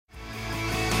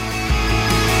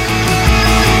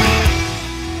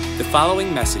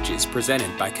following message is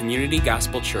presented by Community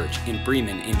Gospel Church in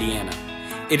Bremen, Indiana.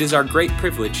 It is our great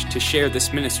privilege to share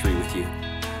this ministry with you.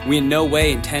 We in no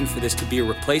way intend for this to be a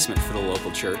replacement for the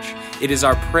local church. It is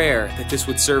our prayer that this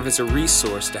would serve as a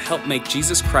resource to help make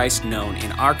Jesus Christ known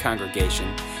in our congregation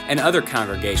and other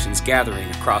congregations gathering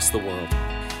across the world.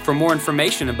 For more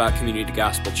information about Community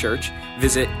Gospel Church,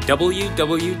 visit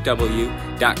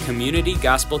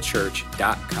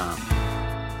www.communitygospelchurch.com.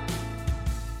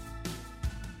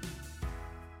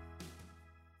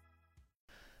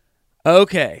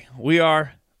 Okay, we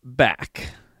are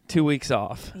back. 2 weeks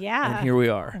off. Yeah. And here we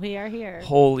are. We are here.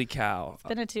 Holy cow. It's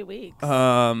been a 2 weeks.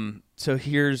 So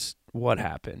here's what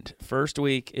happened. First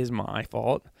week is my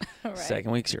fault. Right.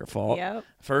 Second week's your fault. Yep.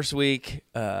 First week,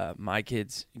 my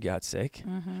kids got sick.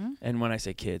 Mm-hmm. And when I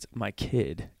say kids, my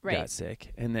kid Right. got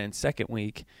sick. And then second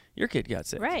week, your kid got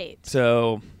sick. Right.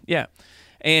 So, yeah.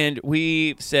 And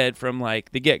we said from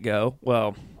like the get-go,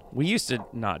 well, we used to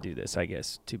not do this, I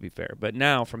guess, to be fair. But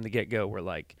now from the get-go, we're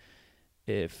like,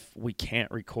 if we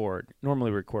can't record,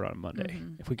 normally we record on a Monday.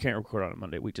 Mm-hmm. If we can't record on a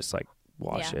Monday, we just like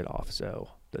wash Yeah. it off. So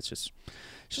that's just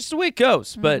the way it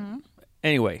goes. But Mhm.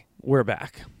 anyway, we're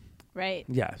back. Right.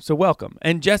 Yeah. So welcome.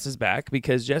 And Jess is back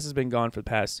because Jess has been gone for the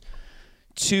past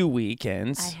 2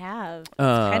 weekends. I have. It's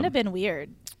kind of been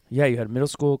weird. Yeah, you had a middle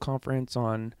school conference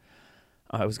on,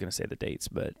 I was going to say the dates,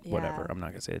 but Yeah. whatever. I'm not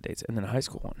going to say the dates. And then a high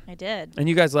school one. I did. And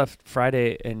you guys left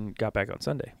Friday and got back on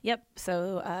Sunday. Yep.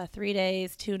 So 3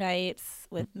 days, 2 nights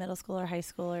with middle schooler, high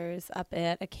schoolers up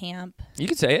at a camp. You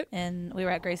can say it. And we were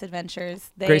at Grace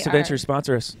Adventures. Grace Adventures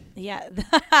sponsor us. Yeah.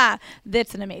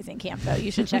 That's an amazing camp, though.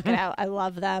 You should check it out. I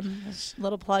love them.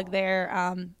 Little plug there.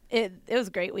 It was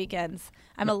great weekends.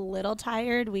 I'm a little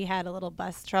tired. We had a little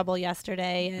bus trouble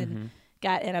yesterday and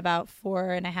got in about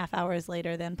 4.5 hours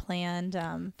later than planned.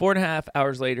 4.5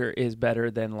 hours later is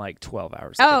better than like 12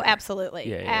 hours Oh, later.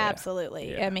 absolutely. Yeah.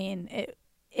 Absolutely. Yeah. I mean,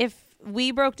 if we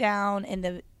broke down in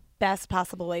the best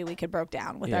possible way we could broke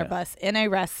down with our Yeah. bus in a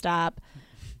rest stop,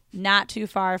 not too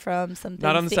far from some things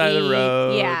Not on the to side of the eat.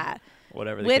 road. Yeah.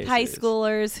 Whatever the With case high is.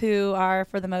 schoolers who are,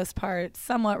 for the most part,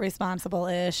 somewhat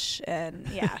responsible-ish. And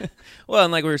yeah. Well,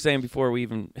 and like we were saying before we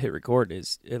even hit record,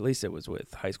 is at least it was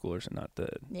with high schoolers and not the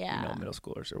Yeah. middle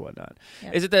schoolers or whatnot.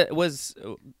 Yep. Is it was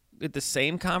it the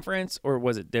same conference or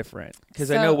was it different? Because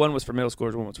I So- know one was for middle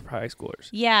schoolers, one was for high schoolers.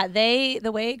 Yeah,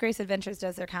 the way Grace Adventures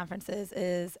does their conferences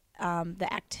is the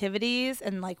activities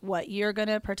and like what you're going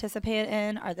to participate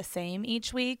in are the same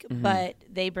each week, but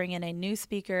they bring in a new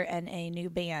speaker and a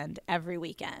new band every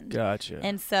weekend. Gotcha.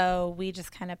 And so we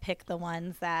just kind of pick the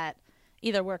ones that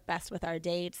either work best with our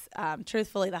dates.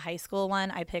 Truthfully, the high school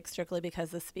one I picked strictly because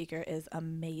the speaker is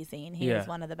amazing. He Yeah. is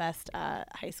one of the best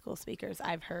high school speakers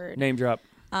I've heard. Name drop.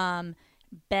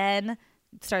 Ben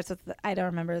starts with I don't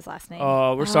remember his last name.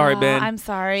 Oh, we're sorry, Ben. I'm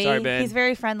sorry. Sorry, Ben. He's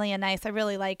very friendly and nice. I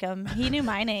really like him. He knew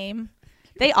my name.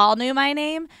 They all knew my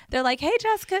name. They're like, "Hey,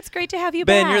 Jessica, it's great to have you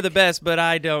Ben, back." you're the best, but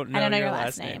I don't know, your last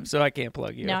last name, name. so I can't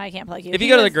plug you. No, I can't plug you. If you He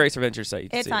go to the was- Grace Adventure site, you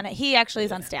can it's see on it. He actually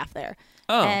is on staff there.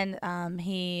 Oh. And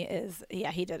he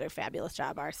did a fabulous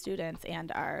job. Our students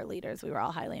and our leaders, we were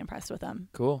all highly impressed with him.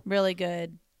 Cool. Really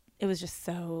good. It was just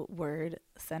so word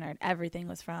centered. Everything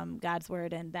was from God's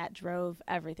word, and that drove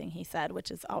everything he said,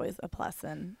 which is always a plus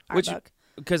in our book.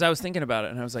 Because I was thinking about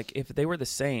it, and I was like, if they were the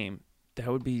same, that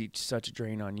would be such a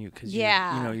drain on you. Because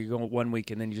Yeah. you go 1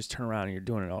 week and then you just turn around and you're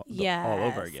doing it all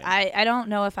over again. I don't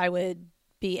know if I would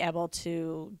be able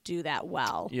to do that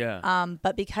well. Yeah.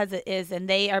 But because it is, and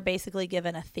they are basically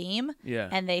given a theme, Yeah.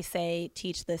 and they say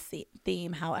teach this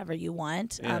theme however you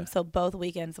want. Yeah. So both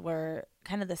weekends were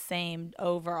kind of the same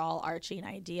overall arching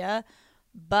idea,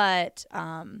 but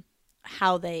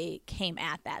how they came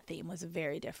at that theme was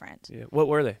very different. Yeah. What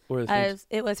were they? What were the things?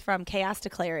 It was from chaos to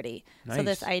clarity. So Nice.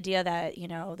 this idea that,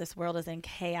 this world is in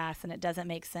chaos and it doesn't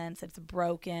make sense. It's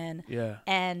broken. Yeah.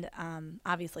 And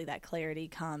obviously that clarity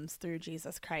comes through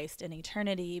Jesus Christ in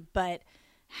eternity. But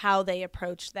how they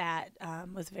approached that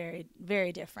was very,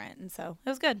 very different. And so it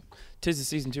was good. 'Tis the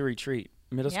season to retreat.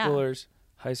 Middle Yeah. schoolers,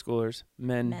 high schoolers,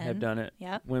 men have done it.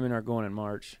 Yep. Women are going in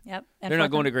March. Yep. They're not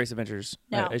going to Grace Adventures.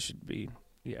 No. I should be.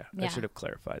 Yeah. I Yeah. should have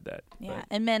clarified that. Yeah.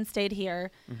 And men stayed here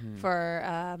But, for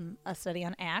a study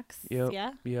on Acts. Yep.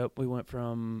 Yeah. Yep. We went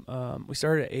from, we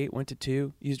started at 8, went to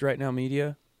 2, used Right Now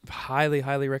Media. Highly,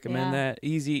 highly recommend Yeah. that.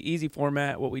 Easy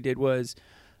format. What we did was,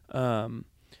 a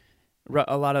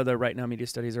lot of the Right Now Media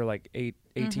studies are like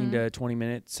 18 to 20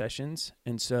 minute sessions.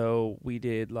 And so we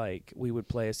did we would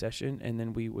play a session and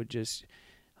then we would just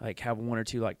have 1 or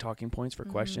 2 talking points for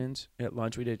questions. At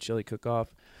lunch, we did chili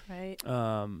cook-off. Right.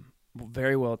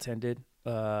 Very well attended.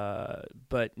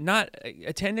 but not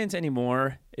attendance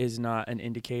anymore is not an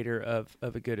indicator of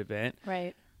a good event.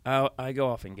 Right. I go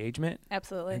off engagement.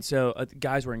 Absolutely. And so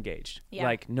guys were engaged. Yeah.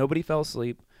 Like nobody fell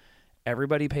asleep.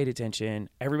 Everybody paid attention.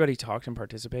 Everybody talked and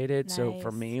participated. Nice. So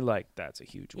for me, like that's a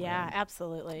huge win. Yeah,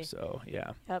 absolutely. So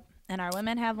yeah. Yep. And our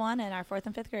women have one, and our 4th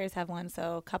and 5th graders have one.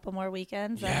 So a couple more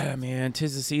weekends. Yeah, man,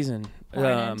 'tis the season.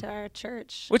 Pouring into our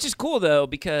church. Which is cool though,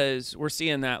 because we're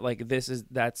seeing that like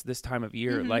that's this time of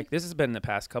year. Mhm. Like this has been the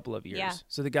past couple of years. Yeah.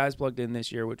 So the guys plugged in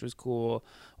this year, which was cool.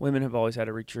 Women have always had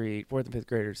a retreat. 4th and 5th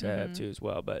graders have Mhm. too as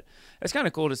well. But it's kind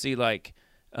of cool to see like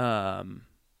the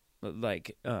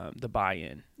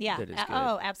buy-in. Yeah. That is good.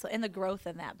 Oh, absolutely. And the growth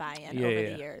in that buy-in Yeah, over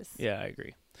yeah. the years. Yeah, I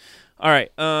agree. All right.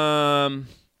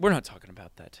 We're not talking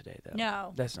about that today, though.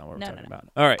 No. That's not what we're No, talking no. about.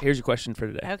 All right. Here's your question for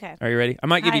today. Okay. Are you ready? I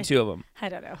might give you Hi. 2 of them. I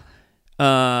don't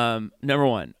know. Number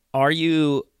 1, are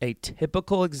you a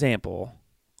typical example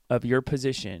of your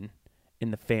position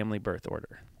in the family birth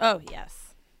order? Oh,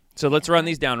 yes. So let's run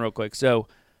these down real quick. So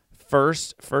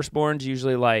firstborn's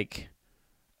usually like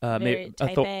Very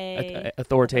type A,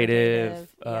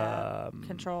 authoritative. yeah.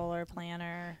 Controller,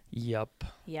 planner. Yep.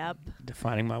 Yep.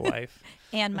 Defining my wife.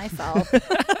 And myself.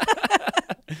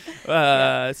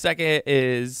 Second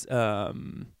is I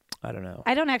don't know.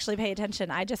 I don't actually pay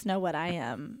attention. I just know what I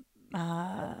am.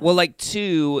 Well, like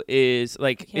 2 is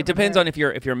like can't it depends remember.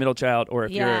 on if you're a middle child or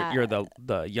if Yeah. you're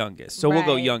the youngest. So we'll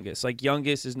go Right. youngest. Like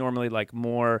youngest is normally like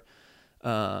more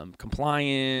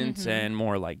compliant and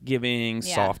more like giving,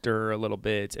 Yeah. softer a little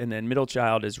bit, and then middle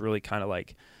child is really kind of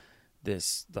like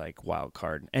this like wild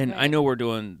card. And I Right. know we're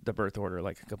doing the birth order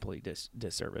like a complete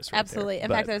disservice. Right Absolutely. there, In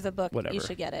but fact, there's a book. whatever. You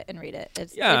should get it and read it.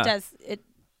 Yeah.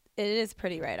 It is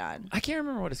pretty right on. I can't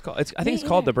remember what it's called. I Me think it's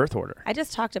called either. the birth order. I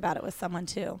just talked about it with someone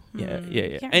too. Yeah. Can't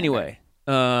remember. Anyway,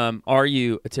 are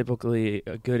you typically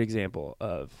a good example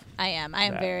of? I am. I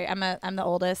am that? I'm the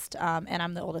oldest, and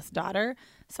I'm the oldest daughter.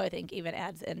 So I think even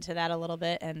adds into that a little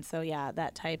bit. And so yeah,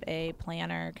 that type A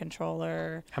planner,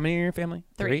 controller. How many are in your family?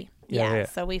 3. Yeah, yeah.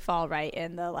 So we fall right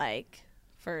in the like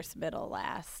first, middle,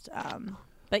 last.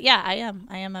 But yeah, I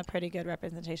am a pretty good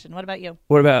representation. What about you?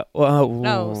 What about?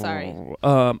 Oh, sorry.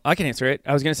 I can answer it.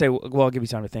 I was gonna say. Well, I'll give you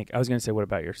time to think. I was gonna say, what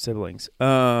about your siblings?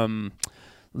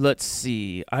 Let's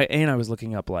see. I was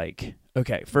looking up like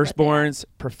firstborns,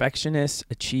 perfectionists,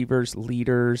 achievers,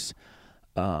 leaders,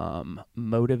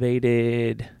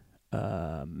 motivated.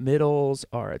 Middles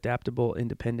are adaptable,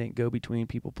 independent, go between,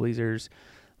 people pleasers.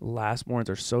 Lastborns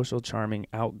are social, charming,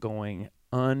 outgoing,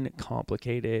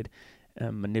 uncomplicated,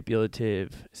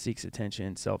 manipulative, seeks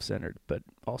attention, self-centered, but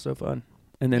also fun.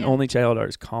 And then only child are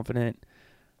confident,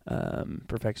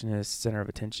 perfectionist, center of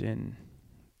attention,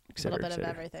 A etc. little bit of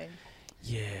everything.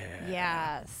 Yeah.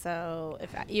 Yeah. So if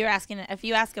you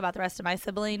ask about the rest of my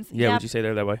siblings, Yeah. Would you say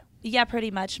they're that way? Yeah, pretty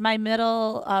much. My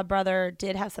middle brother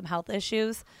did have some health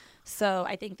issues, so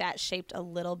I think that shaped a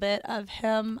little bit of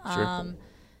him. Sure.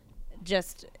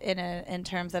 Just in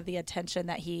terms of the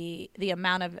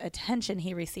amount of attention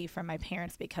he received from my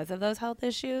parents because of those health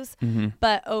issues. Mm-hmm.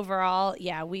 But overall,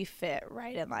 yeah, we fit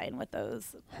right in line with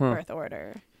those birth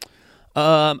order.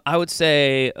 I would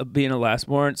say being a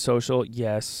lastborn, social,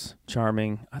 yes,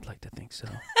 charming. I'd like to think so.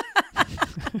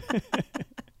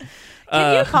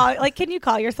 Can you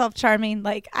call yourself charming?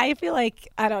 Like, I feel like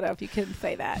I don't know if you can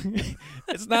say that.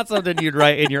 It's not something you'd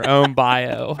write in your own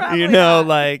bio. Probably not. not.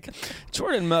 Like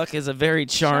Jordan Muck is a very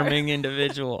charming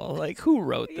individual. Like, who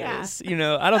wrote Yeah. this?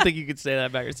 I don't think you could say that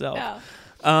about yourself.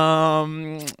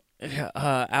 No.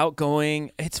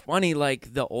 Outgoing. It's funny.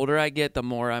 Like the older I get, the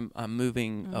more I'm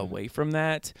moving away from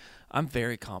that. I'm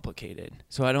very complicated,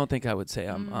 so I don't think I would say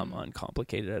I'm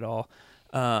uncomplicated at all.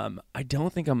 I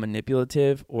don't think I'm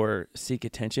manipulative or seek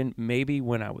attention. Maybe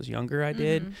when I was younger, I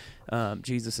did.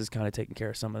 Jesus is kind of taking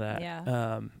care of some of that.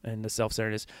 Yeah. And the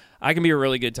self-centeredness. I can be a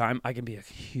really good time. I can be a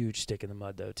huge stick in the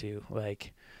mud though too.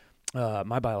 Like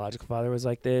my biological father was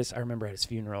like this. I remember at his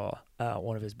funeral,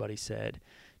 one of his buddies said,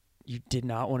 "You did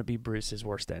not want to be Bruce's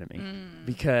worst enemy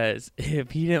because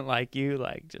if he didn't like you,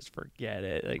 like just forget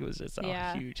it. Like it was just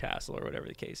a huge hassle or whatever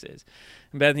the case is."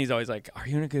 And Bethany's always like, "Are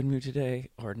you in a good mood today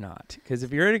or not? Because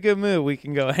if you're in a good mood, we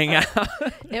can go hang out."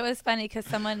 It was funny because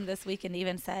someone this weekend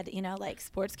even said, like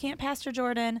sports camp Pastor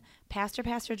Jordan, Pastor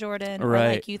Jordan, or Right.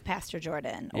 like youth Pastor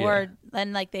Jordan, Yeah. or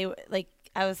then like they like.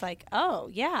 I was like, oh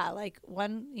yeah, like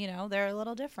one, they're a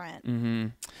little different.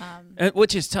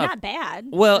 Which is tough. Not bad.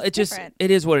 Well, different.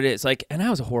 it is what it is. Like, and I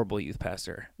was a horrible youth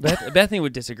pastor. Bethany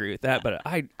would disagree with that, but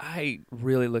I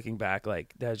really looking back,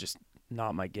 like that was just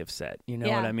not my gift set. You know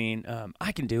what I mean?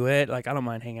 I can do it. Like, I don't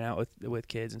mind hanging out with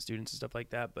kids and students and stuff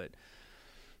like that, but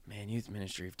man, youth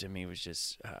ministry to me was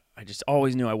just, I just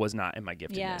always knew I was not in my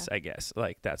giftedness, Yeah. I guess.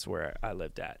 Like, that's where I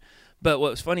lived at. But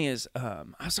what was funny is I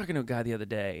was talking to a guy the other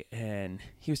day, and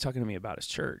he was talking to me about his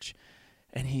church.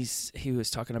 And he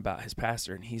was talking about his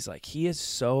pastor, and he's like, he is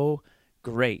so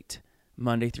great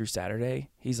Monday through Saturday.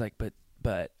 He's like, but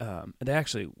they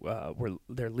actually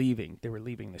they're leaving. They were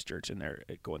leaving this church, and they're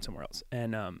going somewhere else.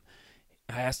 And I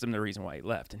asked him the reason why he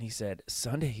left, and he said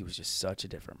Sunday he was just such a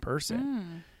different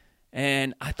person.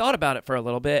 And I thought about it for a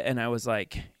little bit, and I was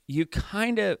like, you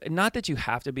kind of, not that you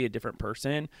have to be a different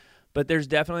person, but there's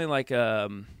definitely like a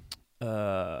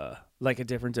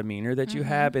different demeanor that you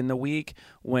have in the week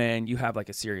when you have like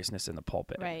a seriousness in the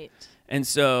pulpit. Right. And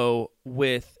so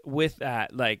with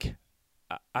that, like,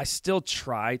 I still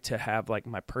try to have like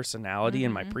my personality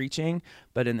in my preaching,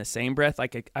 but in the same breath,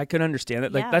 like I could understand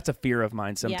that. Like that's a fear of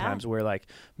mine sometimes where like,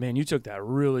 man, you took that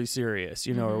really serious,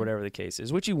 you know, or whatever the case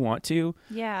is, which you want to.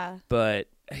 Yeah. But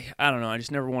I don't know. I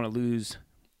just never want to lose.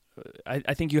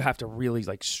 I think you have to really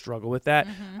like struggle with that.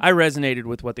 I resonated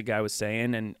with what the guy was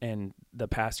saying, and the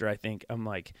pastor, I think I'm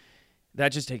like,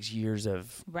 that just takes years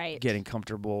of getting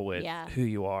comfortable with who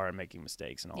you are and making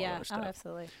mistakes and all that other stuff. Oh,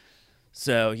 absolutely.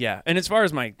 So yeah, and as far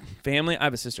as my family, I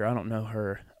have a sister. I don't know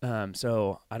her,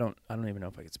 so I don't even know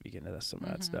if I could speak into some of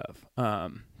that stuff.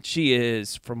 She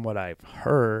is, from what I've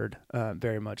heard,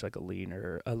 very much like a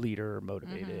leader,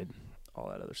 motivated, all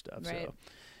that other stuff. Right. So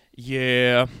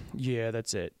yeah,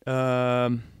 that's it.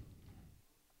 All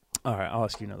right, I'll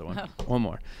ask you another one. One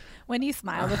more. When you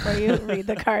smile before you read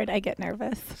the card, I get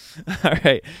nervous. All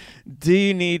right. Do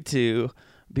you need to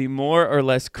be more or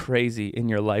less crazy in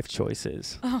your life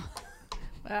choices?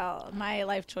 Well, my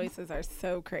life choices are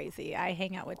so crazy. I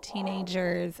hang out with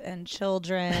teenagers and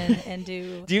children and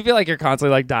do you feel like you're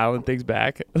constantly like dialing things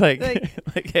back? Like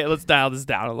hey, let's dial this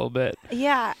down a little bit.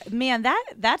 Yeah, man,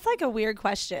 that's like a weird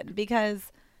question because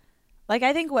like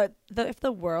I think if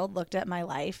the world looked at my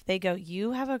life, they go,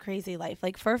 you have a crazy life.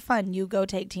 Like for fun, you go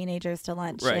take teenagers to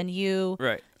lunch and you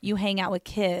hang out with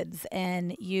kids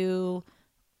and you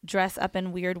dress up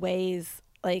in weird ways.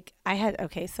 Like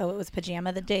so it was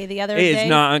pajama day the other day. It's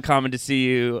not uncommon to see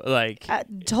you like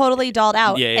totally dolled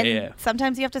out. Yeah.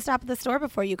 Sometimes you have to stop at the store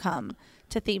before you come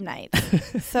to theme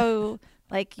nights. So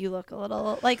like you look a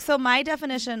little like, so my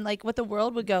definition, like what the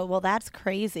world would go, well, that's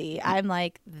crazy. I'm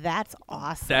like, that's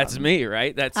awesome. That's me,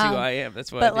 right? That's who I am.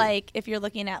 That's what I do. But like, if you're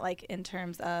looking at like in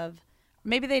terms of,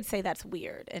 maybe they'd say that's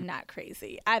weird and not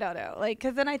crazy. I don't know. Like,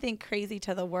 because then I think crazy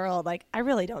to the world, like I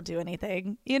really don't do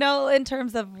anything, you know, in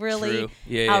terms of really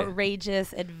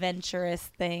outrageous, adventurous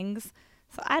things.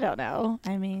 So I don't know.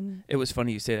 I mean, it was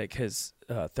funny you say that because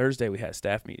Thursday we had a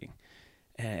staff meeting,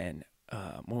 and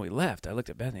when we left, I looked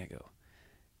at Bethany. I go,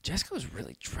 Jessica was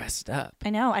really dressed up.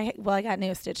 I know. I got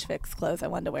new Stitch Fix clothes I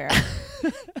wanted to wear.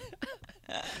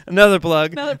 Another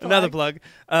plug.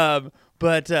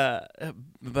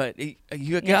 But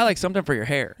you got like something for your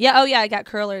hair. Yeah. Oh yeah. I got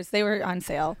curlers. They were on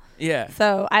sale. Yeah.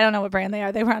 So I don't know what brand they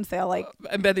are. They were on sale. Like,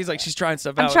 and Bethy's like, she's trying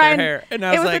stuff out with her hair. And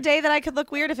I was like, a day that I could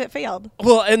look weird if it failed.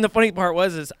 Well, and the funny part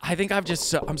is I think I'm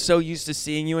so used to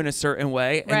seeing you in a certain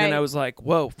way. And then I was like,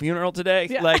 whoa, funeral today?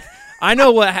 Yeah. Like, I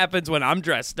know what happens when I'm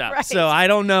dressed up. Right. So I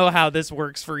don't know how this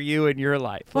works for you in your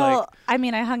life. Well, like, I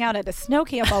mean, I hung out at a snow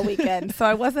camp all weekend, so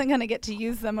I wasn't going to get to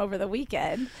use them over the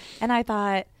weekend. And I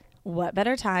thought, what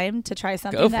better time to try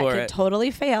something that could totally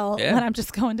fail when I'm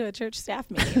just going to a church staff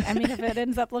meeting? I mean, if it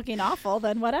ends up looking awful,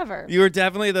 then whatever. You were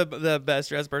definitely the best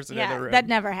dressed person in the room. That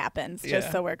never happens,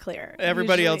 just so we're clear.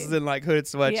 Everybody else is in like hooded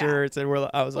sweatshirts, and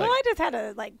I was like, well, I just had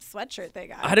a like sweatshirt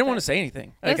thing on. I didn't want to say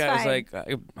anything. Like I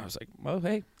was like, well,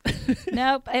 hey.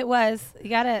 Nope, it was. You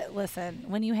gotta listen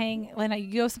when you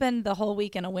go spend the whole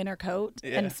week in a winter coat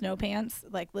and snow pants.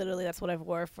 Like literally, that's what I've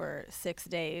wore for 6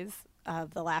 days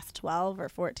of the last 12 or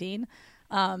 14.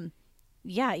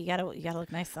 You gotta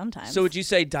look nice sometimes. So would you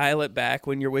say dial it back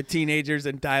when you're with teenagers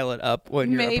and dial it up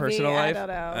when you're in personal life? I don't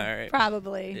know. All right.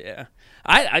 Probably. Yeah.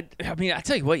 I mean, I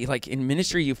tell you what, like in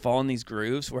ministry, you fall in these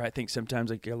grooves where I think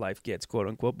sometimes like your life gets quote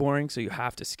unquote boring. So you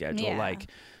have to schedule like,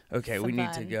 okay, we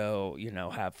need to go,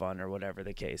 have fun or whatever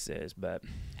the case is. But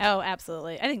oh,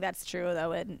 absolutely. I think that's true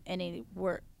though in any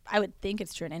work. I would think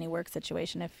it's true in any work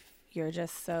situation if you're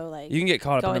just so like you can get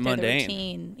caught up in the mundane. The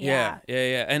routine. Yeah.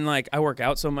 And like I work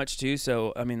out so much too,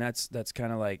 so I mean that's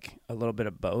kind of like a little bit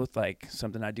of both, like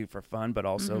something I do for fun, but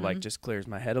also like just clears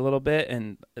my head a little bit.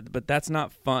 But that's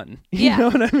not fun. You know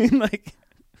what I mean? Like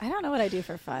I don't know what I do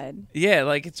for fun. Yeah,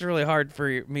 like it's really hard for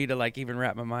me to like even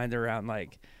wrap my mind around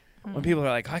like when people are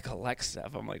like, I collect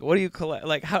stuff. I'm like, what do you collect?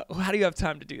 Like how do you have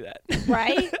time to do that?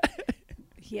 Right.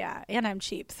 Yeah, and I'm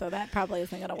cheap, so that probably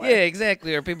isn't going to work. Yeah,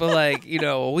 exactly. Or people like,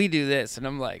 we do this. And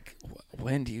I'm like,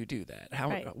 when do you do that? How?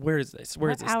 Right. Where is this?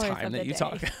 Where's this hours time of that the you day?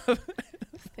 talk?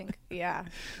 Yeah.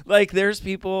 Like, there's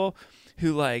people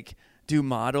who like do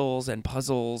models and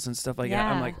puzzles and stuff like that.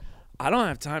 I'm Yeah. like, I don't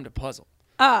have time to puzzle.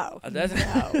 Oh, That's-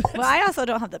 no. Well, I also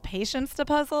don't have the patience to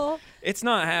puzzle. It's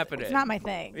not happening. It's not my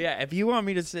thing. Yeah, if you want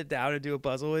me to sit down and do a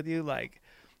puzzle with you, like,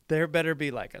 there better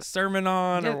be like a sermon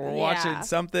on, or we're watching Yeah.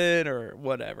 something or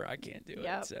whatever. I can't do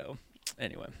Yep. it. So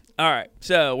anyway, all right.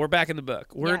 So we're back in the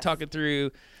book. We're Yes. talking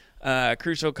through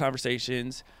Crucial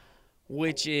Conversations,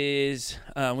 which is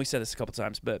we said this a couple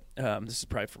times, but this is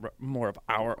probably for more of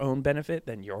our own benefit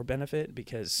than your benefit,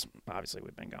 because obviously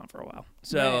we've been gone for a while.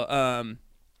 So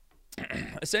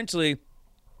essentially,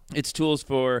 it's tools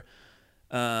for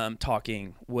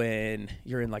talking when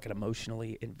you're in like an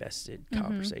emotionally invested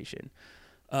conversation.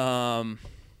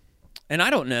 And I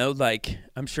don't know, like,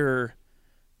 I'm sure,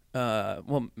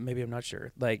 well, maybe I'm not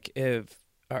sure. Like, if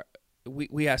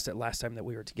we asked it last time that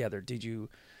we were together, did you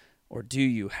or do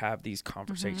you have these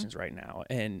conversations right now?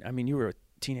 And I mean, you were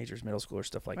teenagers, middle schoolers,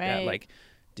 stuff like that. Right. Like,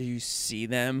 do you see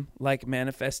them like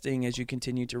manifesting as you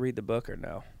continue to read the book, or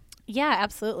no? Yeah,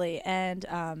 absolutely. And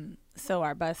so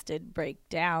our bus did break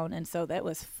down. And so that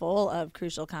was full of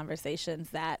crucial conversations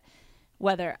that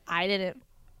whether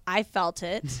I felt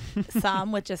it,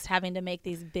 some with just having to make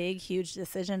these big, huge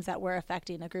decisions that were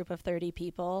affecting a group of 30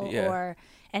 people, Yeah.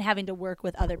 and having to work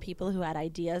with other people who had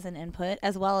ideas and input,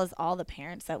 as well as all the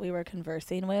parents that we were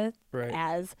conversing with. Right.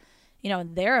 As, you know,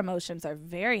 their emotions are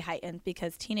very heightened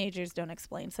because teenagers don't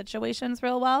explain situations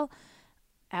real well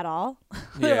at all.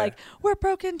 They're Yeah. like, we're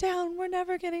broken down, we're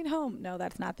never getting home. No,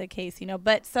 that's not the case, you know.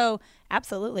 But so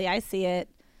absolutely, I see it.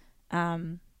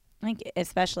 I think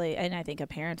especially, and I think of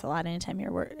parents a lot. Anytime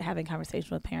you're having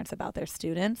conversation with parents about their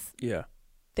students, Yeah.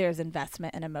 there's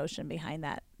investment and emotion behind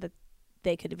that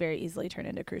they could very easily turn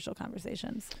into crucial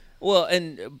conversations. Well,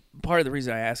 and part of the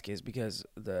reason I ask is because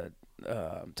the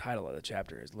title of the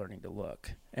chapter is "Learning to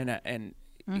Look," and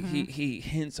he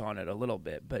hints on it a little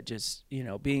bit, but just, you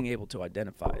know, being able to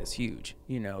identify is huge.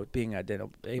 You know, being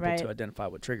able Right. to identify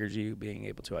what triggers you, being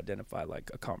able to identify like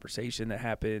a conversation that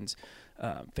happens,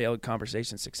 failed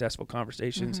conversations, successful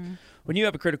conversations. When you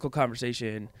have a critical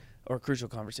conversation or crucial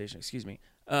conversation, excuse me,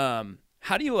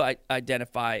 how do you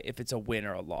identify if it's a win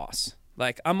or a loss?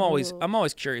 Like, I'm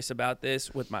always curious about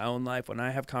this with my own life when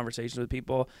I have conversations with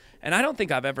people, and I don't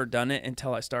think I've ever done it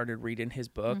until I started reading his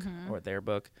book or their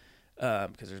book,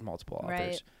 because there's multiple authors.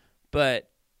 Right.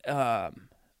 But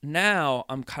now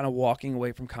I'm kind of walking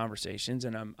away from conversations,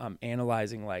 and I'm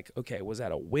analyzing, like, okay, was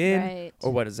that a win Right.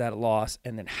 or what is that a loss,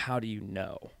 and then how do you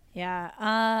know? Yeah,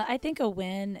 I think a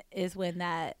win is when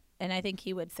that, and I think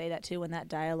he would say that too, when that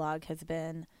dialogue has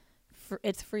been,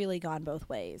 it's freely gone both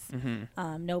ways.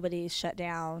 Nobody's shut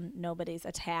down, nobody's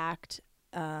attacked,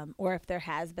 or if there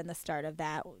has been the start of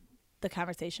that, the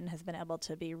conversation has been able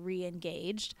to be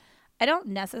re-engaged. I don't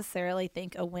necessarily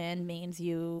think a win means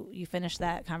you finish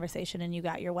that conversation and you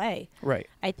got your way. Right.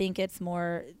 I think it's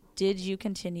more, did you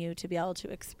continue to be able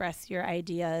to express your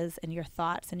ideas and your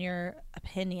thoughts and your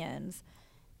opinions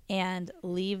and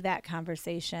leave that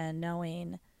conversation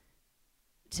knowing,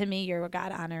 to me, you're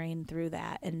God honoring through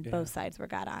that, and both sides were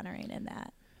God honoring in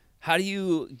that. How do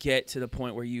you get to the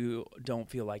point where you don't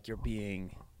feel like you're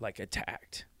being like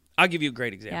attacked? I'll give you a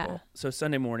great example. Yeah. So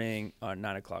Sunday morning, our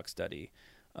 9:00 study,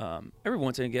 every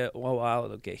once in a while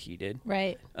it'll get heated.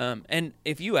 Right. And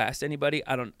if you asked anybody,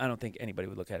 I don't think anybody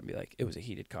would look at it and be like, it was a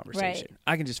heated conversation. Right.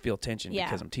 I can just feel tension Yeah.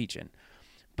 because I'm teaching.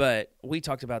 But we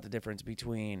talked about the difference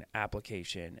between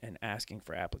application and asking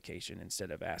for application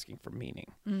instead of asking for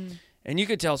meaning. And you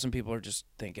could tell some people are just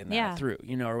thinking that through,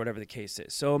 you know, or whatever the case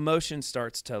is. So emotion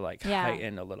starts to like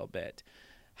heighten a little bit.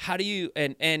 How do you,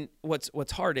 and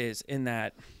what's hard is in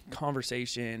that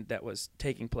conversation that was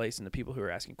taking place and the people who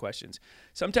are asking questions,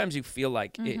 sometimes you feel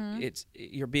like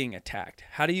you're being attacked.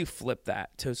 How do you flip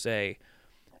that to say,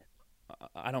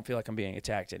 I don't feel like I'm being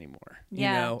attacked anymore, you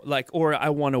know, like, or I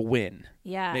want to win.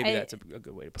 Yeah. Maybe that's a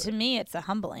good way to put it. To me, it's a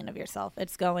humbling of yourself.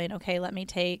 It's going, okay, let me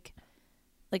take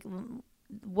like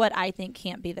what I think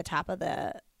can't be the top of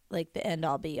the end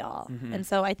all be all. And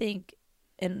so I think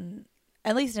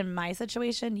at least in my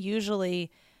situation, usually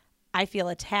I feel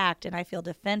attacked and I feel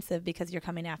defensive because you're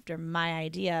coming after my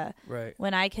idea. Right.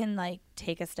 When I can like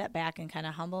take a step back and kind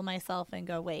of humble myself and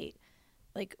go, wait,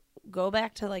 like go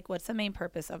back to like, what's the main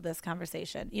purpose of this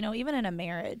conversation? You know, even in a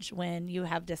marriage, when you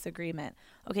have disagreement,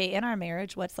 okay, in our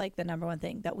marriage, what's like the number one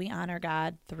thing? That we honor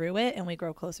God through it and we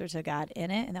grow closer to God in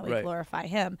it and that we glorify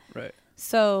him. Right.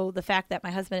 So the fact that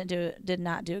my husband did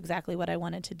not do exactly what I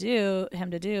wanted him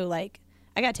to do, like,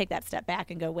 I got to take that step back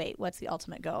and go, wait, what's the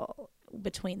ultimate goal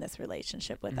between this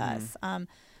relationship with us?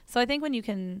 So I think when you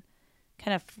can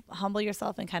kind of humble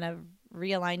yourself and kind of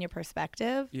realign your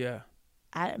perspective. Yeah.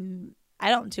 I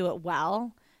don't do it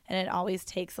well, and it always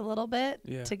takes a little bit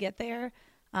to get there.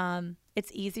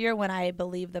 It's easier when I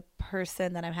believe the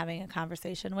person that I'm having a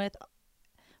conversation with,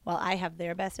 while I have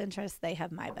their best interest, they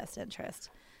have my best interest.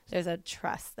 There's a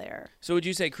trust there. So would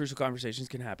you say crucial conversations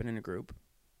can happen in a group?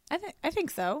 I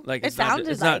think so. Like it's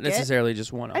not necessarily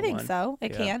just one-on-one. I think so.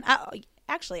 It can.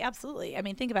 Actually, absolutely. I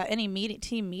mean, think about any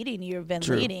team meeting you've been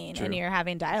leading and you're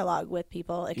having dialogue with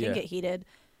people. It can get heated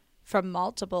from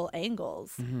multiple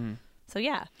angles. Mm-hmm. So,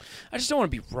 yeah. I just don't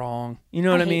want to be wrong. You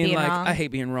know what I mean? Like, wrong. I hate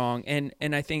being wrong. And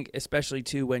I think especially,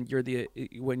 too, when you're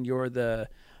the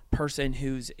person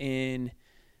who's in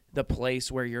the place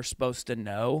where you're supposed to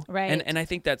know. Right. And I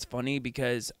think that's funny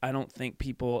because I don't think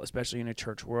people, especially in a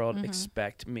church world,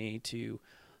 expect me to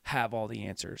have all the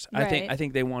answers. Right. I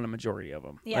think they want a majority of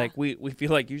them. Yeah. Like we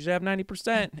feel like you should have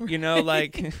 90%, you know,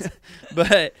 like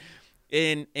but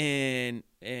in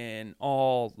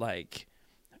all like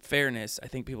fairness, I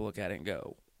think people look at it and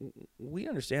go, we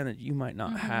understand that you might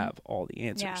not have all the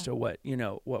answers to what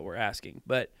we're asking,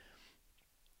 but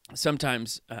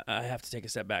sometimes I have to take a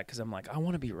step back because I'm like, I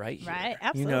want to be right here. Right,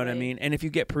 absolutely. You know what I mean? And if you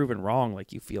get proven wrong,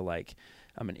 like you feel like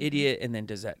I'm an idiot, and then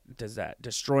does that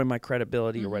destroy my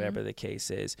credibility or whatever the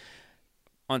case is?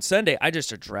 On Sunday, I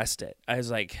just addressed it. I was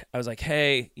like,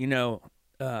 hey,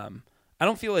 I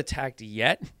don't feel attacked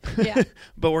yet,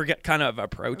 but we're kind of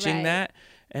approaching that,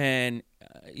 and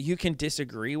you can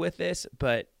disagree with this,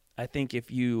 but I think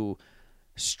if you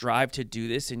strive to do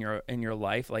this in your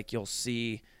life, like you'll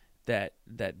see that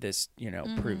this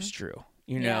proves true.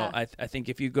 I think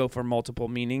if you go for multiple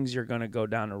meanings, you're going to go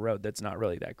down a road that's not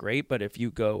really that great. But if you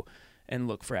go and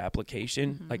look for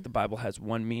application, like the Bible has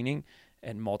one meaning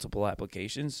and multiple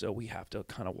applications, so we have to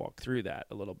kind of walk through that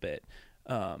a little bit.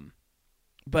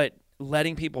 But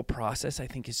letting people process, I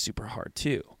think, is super hard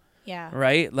too. Yeah.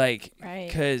 Right? Like,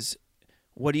 because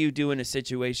what do you do in a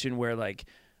situation where, like,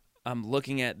 I'm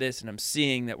looking at this and I'm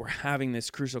seeing that we're having this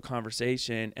crucial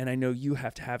conversation, and I know you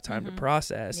have to have time to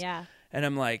process. Yeah. And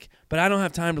I'm like, but I don't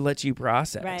have time to let you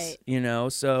process.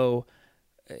 Right. So,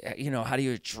 how do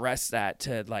you address that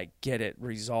to like get it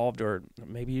resolved, or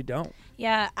maybe you don't?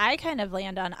 Yeah, I kind of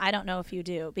land on, I don't know if you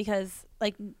do, because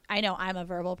like I know I'm a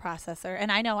verbal processor,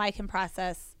 and I know I can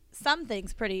process some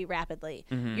things pretty rapidly.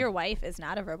 Your wife is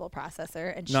not a verbal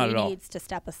processor, and she needs to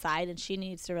step aside and she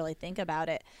needs to really think about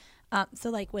it. So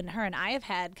like when her and I have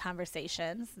had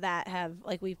conversations that have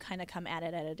like we've kind of come at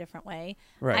it at a different way.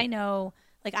 Right. I know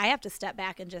like I have to step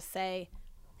back and just say,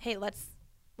 hey, let's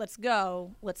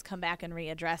come back and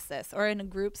readdress this. Or in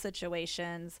group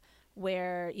situations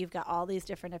where you've got all these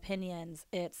different opinions,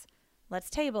 it's let's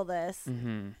table this,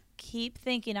 keep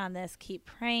thinking on this, keep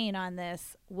praying on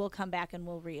this. We'll come back and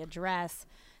we'll readdress,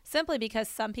 simply because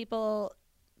some people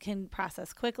can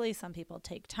process quickly. Some people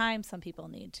take time. Some people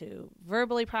need to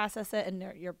verbally process it. And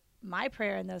my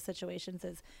prayer in those situations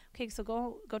is, okay, so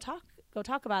go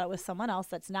talk about it with someone else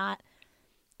it's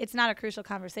not a crucial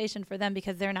conversation for them,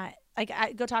 because they're not like,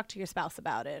 go talk to your spouse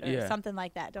about it or something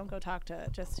like that. Don't go talk to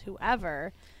just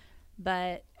whoever.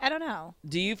 But I don't know.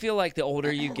 Do you feel like the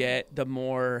older you get, the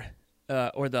more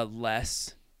or the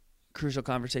less crucial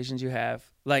conversations you have?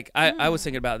 Like I was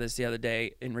thinking about this the other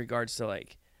day in regards to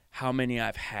like how many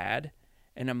I've had,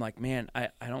 and I'm like, man, I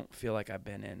don't feel like I've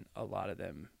been in a lot of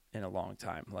them in a long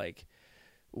time. Like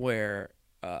where,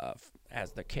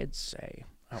 as the kids say,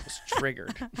 I was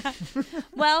triggered.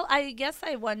 Well, I guess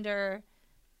I wonder,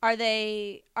 are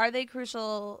they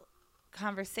crucial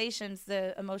conversations?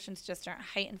 The emotions just aren't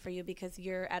heightened for you because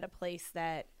you're at a place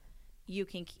that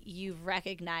you've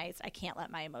recognized, I can't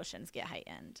let my emotions get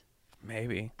heightened.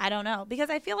 Maybe. I don't know, because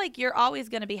I feel like you're always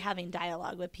going to be having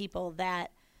dialogue with people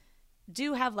that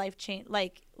do have life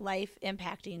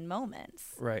impacting moments.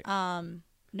 Right.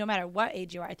 No matter what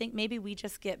age you are. I think maybe we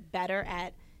just get better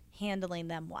at handling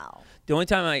them well. The only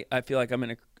time I feel like I'm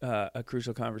in a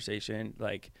crucial conversation,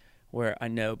 like where I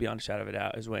know beyond a shadow of a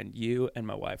doubt, is when you and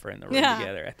my wife are in the room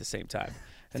together at the same time.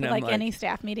 And so like any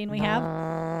staff meeting we have?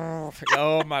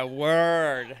 Oh my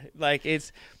word. Like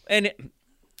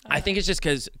I think it's just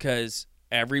because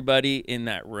everybody in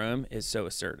that room is so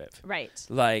assertive. Right.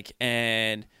 Like,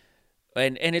 and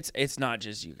it's not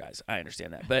just you guys. I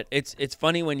understand that, but it's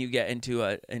funny when you get into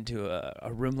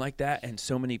a room like that, and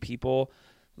so many people,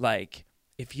 like,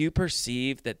 if you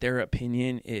perceive that their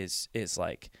opinion is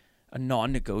like a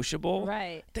non-negotiable,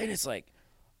 right? Then it's like,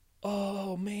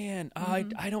 oh man,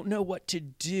 I don't know what to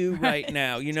do right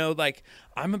now. Like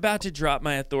I'm about to drop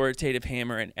my authoritative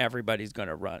hammer and everybody's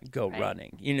gonna go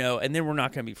running, and then we're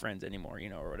not gonna be friends anymore,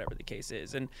 or whatever the case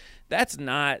is. And that's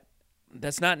not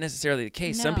that's not necessarily the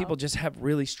case. Some No. people just have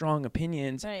really strong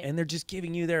opinions, Right. and they're just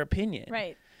giving you their opinion.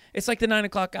 Right. It's like the 9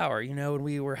 o'clock hour, when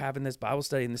we were having this Bible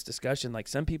study and this discussion, like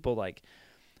some people, like,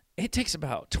 it takes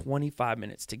about 25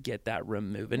 minutes to get that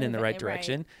room moving in the right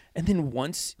direction. And then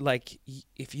once, like,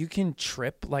 if you can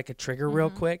trip like a trigger real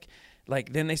quick,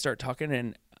 like, then they start talking,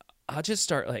 and I'll just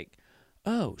start like,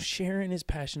 oh, Sharon is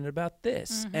passionate about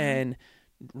this. And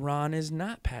Ron is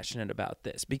not passionate about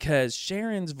this, because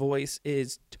Sharon's voice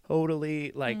is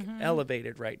totally like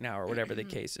elevated right now, or whatever the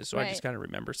case is. So I just kind of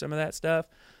remember some of that stuff.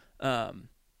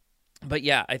 But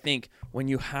yeah, I think when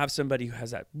you have somebody who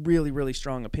has that really, really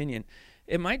strong opinion,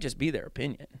 it might just be their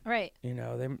opinion. Right.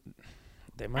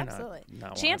 They might Absolutely.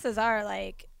 not Chances are,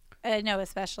 like, I know,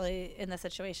 especially in the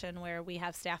situation where we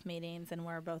have staff meetings and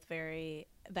we're both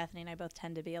Bethany and I both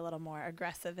tend to be a little more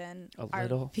aggressive in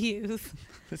our views.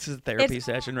 This is a therapy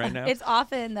session right now. It's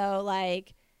often, though,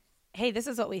 like, hey, this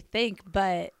is what we think,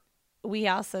 but we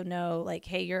also know, like,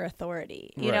 hey, you're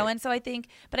authority, you know? And so I think,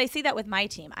 but I see that with my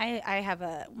team. I have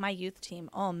my youth team.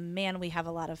 Oh man, we have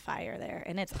a lot of fire there,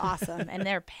 and it's awesome. And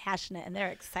they're passionate and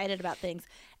they're excited about things,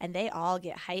 and they all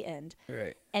get heightened.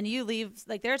 Right. And you leave,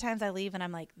 like, there are times I leave and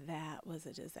I'm like, that was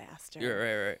a disaster.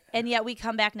 You're right. And yet we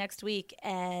come back next week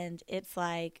and it's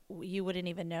like, you wouldn't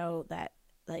even know that,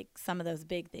 like, some of those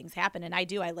big things happen. And I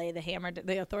lay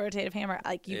the authoritative hammer.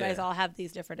 Like, you guys all have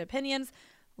these different opinions.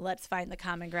 Let's find the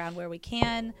common ground where we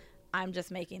can. I'm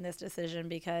just making this decision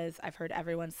because I've heard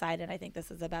everyone's side and I think this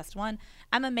is the best one.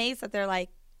 I'm amazed that they're like,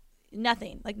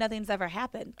 nothing's ever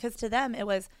happened. Because to them, it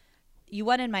was, you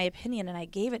wanted my opinion and I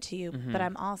gave it to you, but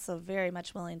I'm also very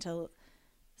much willing to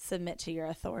submit to your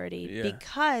authority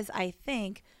because I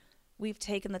think we've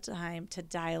taken the time to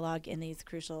dialogue in these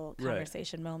crucial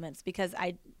conversation moments, because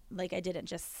I didn't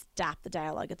just stop the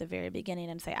dialogue at the very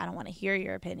beginning and say, I don't want to hear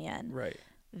your opinion. Right.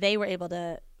 They were able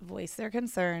to voice their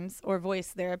concerns or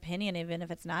voice their opinion, even if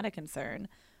it's not a concern,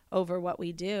 over what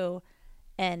we do.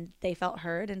 And they felt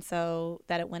heard. And so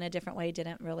that it went a different way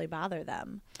didn't really bother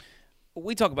them.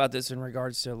 We talk about this in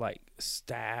regards to, like,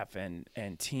 staff and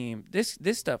team. This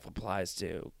stuff applies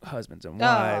to husbands and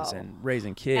wives and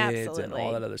raising kids and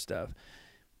all that other stuff.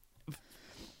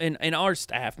 In our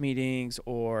staff meetings,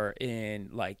 or in,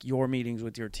 like, your meetings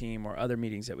with your team, or other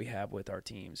meetings that we have with our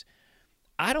teams,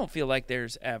 I don't feel like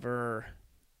there's ever,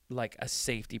 like, a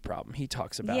safety problem. He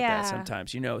talks about that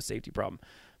sometimes, a safety problem.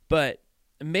 But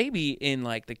maybe in,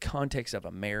 like, the context of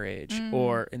a marriage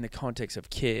or in the context of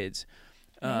kids,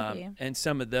 and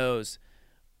some of those,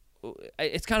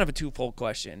 it's kind of a twofold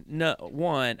question. No,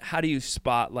 one, how do you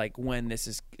spot, like, when this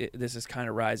is kind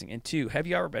of rising? And two, have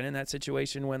you ever been in that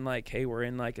situation when, like, hey, we're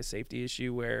in, like, a safety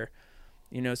issue where,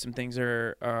 some things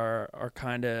are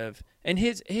kind of, and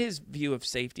his view of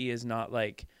safety is not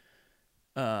like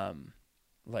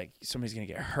somebody's gonna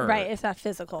get hurt. Right. It's not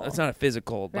physical. It's not a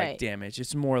physical damage.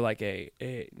 It's more like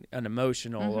an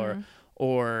emotional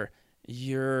or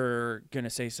you're gonna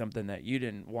say something that you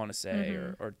didn't want to say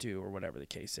or do, or whatever the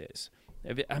case is.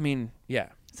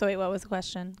 So wait, what was the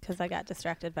question? Because I got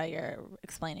distracted by your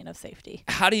explaining of safety.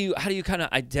 How do you kind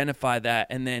of identify that?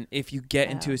 And then if you get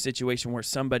into a situation where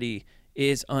somebody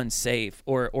is unsafe,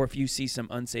 or if you see some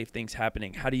unsafe things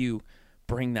happening, how do you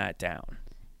bring that down?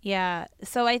 Yeah.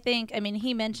 So I think,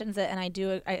 he mentions it, and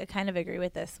I kind of agree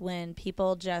with this. When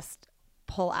people just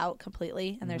pull out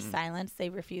completely and there's silence, they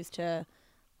refuse to,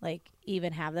 like,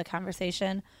 even have the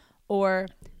conversation, or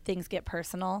things get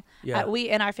personal. Yeah. We,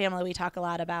 in our family, we talk a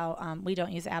lot about, we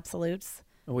don't use absolutes.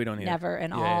 We don't either. Never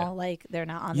and all. Yeah. Like, they're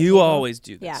not on the You table. always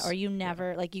do this. Yeah. Or you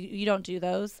never, like, you don't do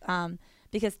those.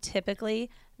 Because typically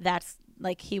that's,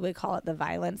 like, he would call it the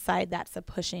violent side. That's the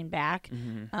pushing back.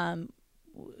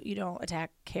 You don't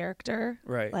attack character.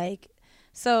 Right. Like,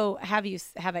 so have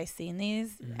I seen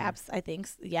these? I think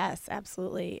yes,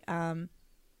 absolutely. I've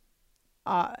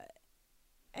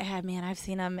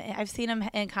seen them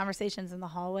in conversations in the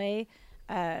hallway.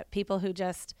 People who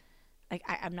just, like,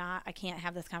 I can't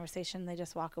have this conversation. They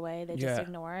just walk away. They just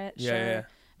ignore it. Yeah, sure. yeah.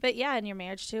 But yeah, in your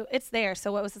marriage too, it's there.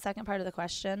 So what was the second part of the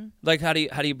question? Like, how do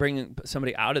you bring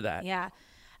somebody out of that? Yeah,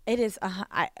 it is.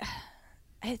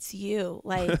 It's you.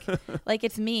 Like, like,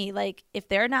 it's me. Like, if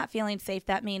they're not feeling safe,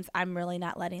 that means I'm really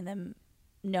not letting them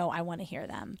know I want to hear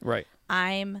them. Right.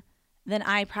 Then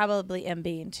I probably am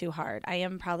being too hard. I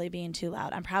am probably being too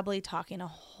loud. I'm probably talking a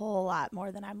whole lot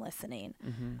more than I'm listening.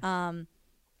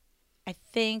 I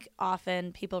think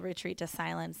often people retreat to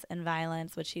silence and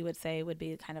violence, which he would say would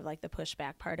be kind of like the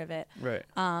pushback part of it. Right.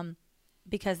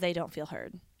 Because they don't feel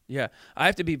heard. Yeah. I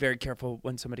have to be very careful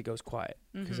when somebody goes quiet,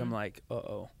 because I'm like,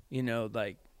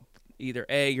 like, either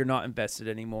A, you're not invested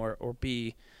anymore, or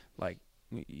B, like,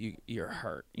 you're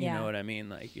hurt. You Yeah. know what I mean?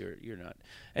 Like you're not.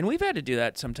 And we've had to do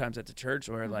that sometimes at the church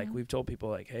where like Mm-hmm. we've told people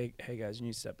like, hey guys, you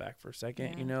need to step back for a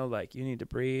second. Yeah. You know, like you need to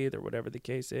breathe or whatever the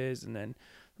case is, and then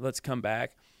let's come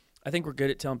back. I think we're good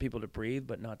at telling people to breathe,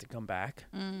 but not to come back.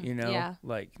 You know, yeah.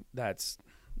 like that's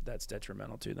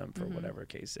detrimental to them for whatever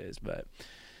case is. But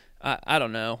I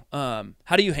don't know.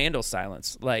 How do you handle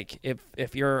silence? Like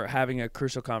if you're having a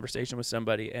crucial conversation with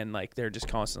somebody and like they're just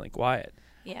constantly quiet.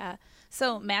 Yeah.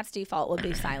 So Matt's default would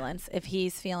be silence. If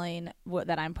he's feeling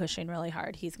that I'm pushing really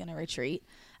hard, he's going to retreat.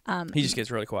 He just gets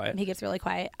really quiet. He gets really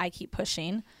quiet. I keep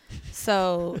pushing.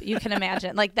 So you can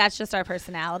imagine, like, that's just our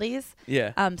personalities.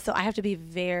 Yeah. So I have to be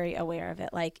very aware of it.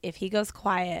 Like, if he goes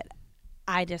quiet,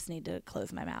 I just need to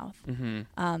close my mouth.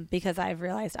 Because I've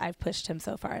realized I've pushed him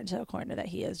so far into a corner that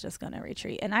he is just going to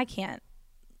retreat. And I can't,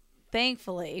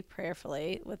 thankfully,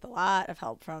 prayerfully, with a lot of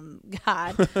help from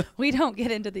God, we don't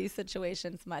get into these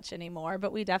situations much anymore.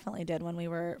 But we definitely did when we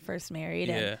were first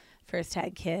married and first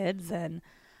had kids. And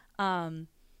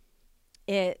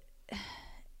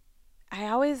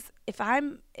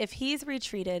if he's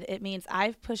retreated, it means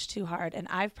I've pushed too hard, and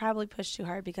I've probably pushed too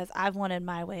hard because I've wanted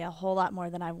my way a whole lot more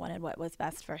than I wanted what was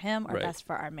best for him or best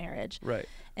for our marriage. Right.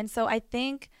 And so I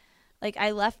think, like,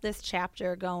 I left this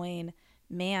chapter going,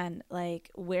 man, like,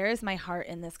 where is my heart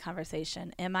in this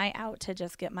conversation? Am I out to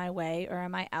just get my way, or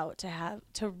am I out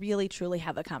to really truly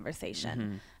have a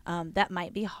conversation? That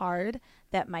might be hard.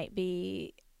 That might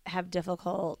have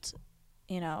difficult,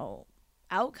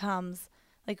 outcomes.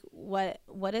 Like,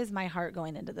 what is my heart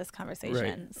going into this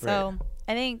conversation? Right, so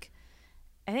I think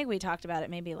we talked about it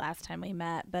maybe last time we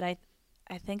met, but I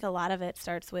think a lot of it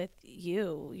starts with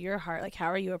your heart. Like, how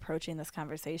are you approaching this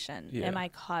conversation? Yeah. Am I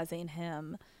causing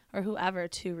him or whoever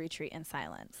to retreat in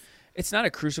silence? It's not a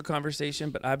crucial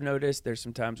conversation, but I've noticed there's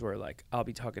some times where like I'll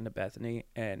be talking to Bethany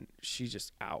and she's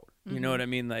just out. You know what I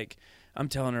mean? Like I'm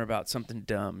telling her about something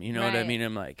dumb. You know what I Right. mean?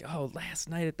 I'm like, oh, last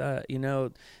night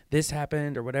at this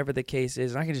happened or whatever the case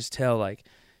is. And I can just tell like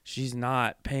she's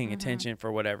not paying attention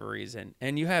for whatever reason.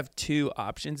 And you have two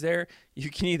options there. You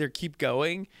can either keep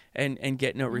going and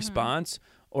get no response,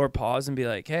 or pause and be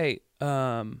like, hey,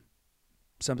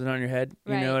 something on your head.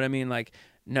 You Right. know what I mean? Like,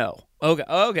 no.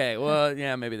 Okay. Well,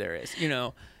 yeah, maybe there is,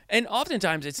 and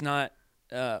oftentimes it's not,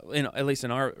 at least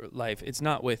in our life, it's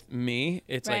not with me.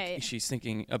 It's Right. like she's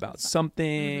thinking about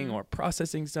something or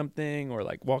processing something or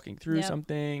like walking through Yep.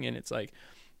 something. And it's like,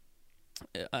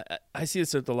 I see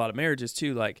this with a lot of marriages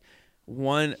too. Like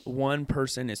one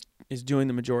person is doing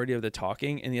the majority of the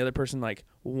talking and the other person like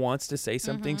wants to say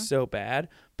something so bad,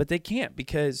 but they can't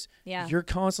because you're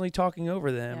constantly talking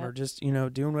over them or just,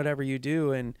 doing whatever you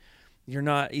do. And you're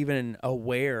not even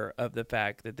aware of the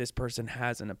fact that this person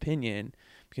has an opinion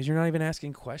because you're not even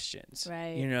asking questions.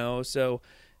 Right. So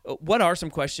what are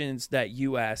some questions that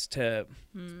you ask to,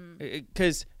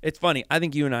 because it's funny. I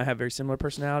think you and I have very similar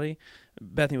personality.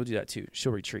 Bethany will do that too.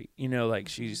 She'll retreat, like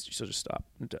she'll just stop.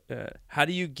 How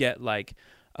do you get like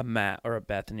a Matt or a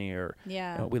Bethany or,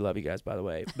 we love you guys by the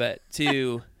way, but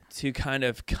to kind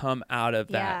of come out of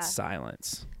that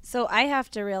silence? So I have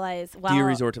to realize, Do you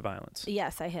resort to violence?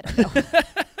 Yes, I hit him.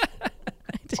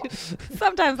 I do.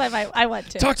 Sometimes I want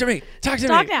to. Talk to me. Talk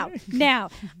now.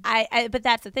 But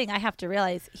that's the thing. I have to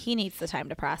realize he needs the time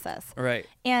to process. Right.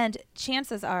 And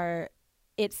chances are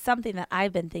it's something that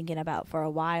I've been thinking about for a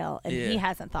while and he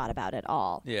hasn't thought about at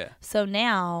all. Yeah. So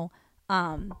now,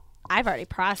 I've already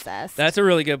processed. That's a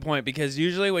really good point because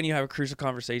usually when you have a crucial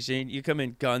conversation, you come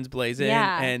in guns blazing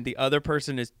and the other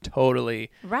person is totally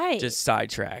just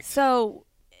sidetracked. So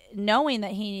knowing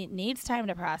that he needs time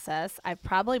to process, I've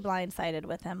probably blindsided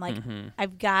with him. Like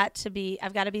I've got to be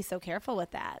so careful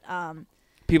with that.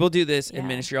 People do this in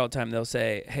ministry all the time. They'll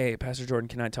say, hey, Pastor Jordan,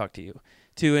 can I talk to you?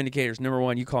 2 indicators. Number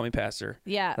 1, you call me pastor.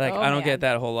 Yeah. Like I don't get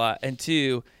that a whole lot. And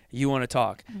 2, you want to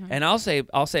talk. And I'll say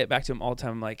it back to him all the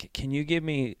time. I'm like, can you give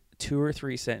me 2 or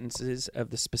 3 sentences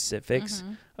of the specifics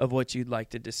of what you'd like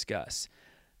to discuss?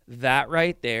 That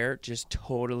right there just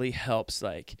totally helps.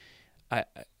 Like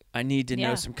I need to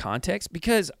know some context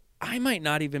because I might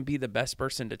not even be the best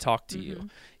person to talk to you.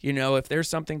 If there's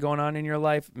something going on in your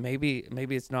life, maybe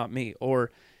it's not me.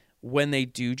 Or when they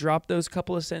do drop those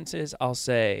couple of sentences, I'll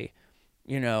say,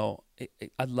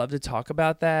 I'd love to talk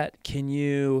about that. Can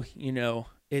you,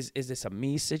 is this a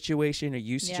me situation, a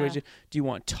you situation? Do you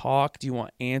want talk? Do you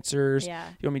want answers? Do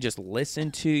you want me to just listen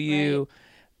to you? Right.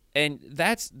 And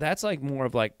that's like more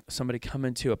of like somebody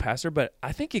coming to a pastor, but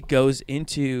I think it goes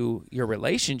into your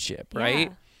relationship, right?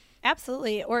 Yeah,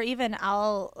 absolutely. Or even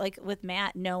I'll, like with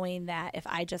Matt, knowing that if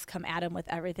I just come at him with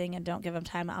everything and don't give him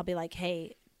time, I'll be like,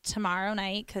 hey, tomorrow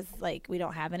night, because like we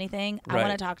don't have anything, I Right.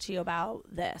 want to talk to you about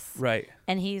this. Right.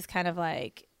 And he's kind of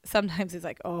like, sometimes he's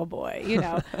like, oh boy, you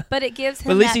know, but it gives him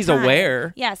But at least that he's time.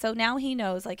 aware. Yeah. So now he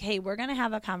knows, like, hey, we're going to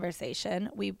have a conversation.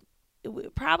 We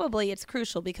probably, it's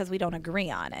crucial because we don't agree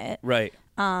on it. Right.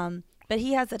 But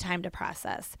he has the time to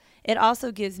process. It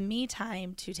also gives me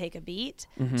time to take a beat,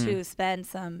 Mm-hmm. to spend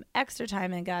some extra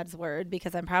time in God's word,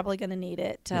 because I'm probably going to need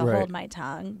it to Right. hold my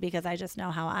tongue, because I just know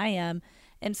how I am.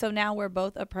 And so now we're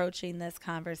both approaching this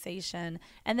conversation.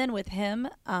 And then with him,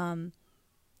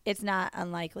 it's not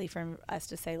unlikely for us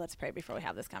to say, let's pray before we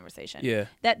have this conversation. Yeah.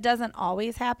 That doesn't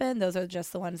always happen. Those are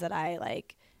just the ones that I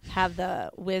like have the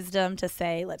wisdom to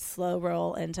say, let's slow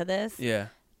roll into this. Yeah.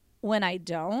 When I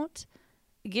don't,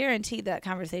 guaranteed that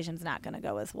conversation's not going to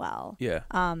go as well. Yeah.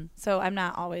 So I'm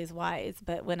not always wise,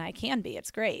 but when I can be,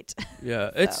 it's great. Yeah.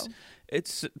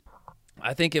 It's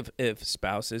I think if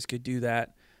spouses could do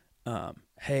that,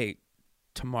 hey,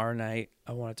 tomorrow night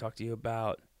I want to talk to you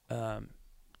about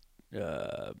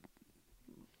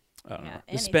I don't know, the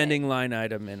anything. spending line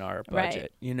item in our budget.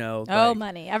 Right. You know, Oh, like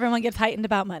money. Everyone gets heightened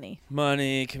about money.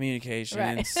 money, communication,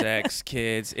 Right. sex,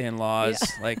 kids, in-laws.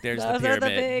 Yeah. Like there's Those the are the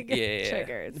pyramid. big Yeah.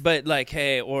 triggers. But like,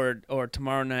 hey, or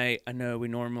tomorrow night, I know we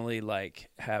normally like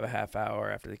have a half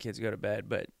hour after the kids go to bed,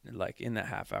 but like in that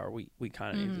half hour, we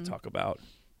kind of need to talk about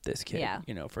this kid, Yeah.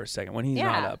 you know, for a second when he's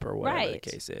Yeah, not up or whatever the right.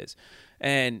 case is.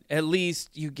 And at least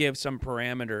you give some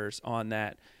parameters on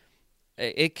that.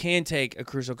 It can take a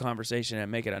crucial conversation and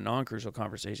make it a non-crucial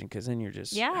conversation, because then you're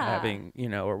just Yeah. having, you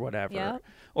know, or whatever. Yep.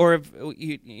 Or if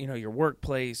you know, your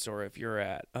workplace, or if you're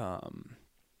at, I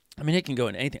mean, it can go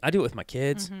into anything. I do it with my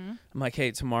kids. Mm-hmm. I'm like,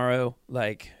 hey, tomorrow,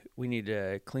 like, we need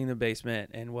to clean the basement,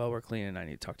 and while we're cleaning, I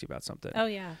need to talk to you about something. Oh,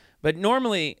 yeah. But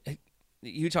normally,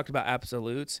 you talked about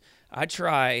absolutes.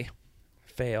 I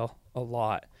fail a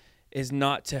lot, is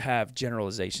not to have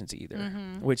generalizations either,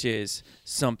 which is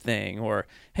something, or,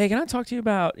 hey, can I talk to you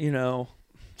about, you know,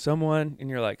 someone? And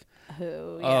you're like,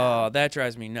 Who? oh, that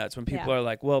drives me nuts when people Yeah. are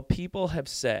like, well, people have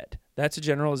said. That's a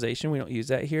generalization. We don't use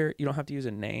that here. You don't have to use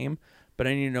a name, but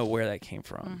I need to know where that came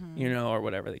from, you know, or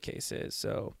whatever the case is.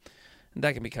 So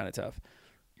that can be kind of tough.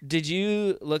 Did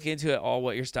you look into it all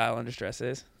what your style under stress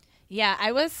is? Yeah,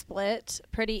 I was split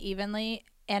pretty evenly,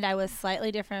 and I was slightly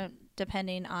different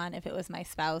depending on if it was my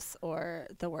spouse or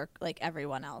the work, like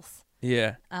everyone else.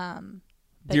 Yeah.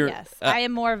 But You're- yes,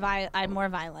 I'm more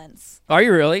violence. Are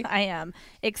you really? I am,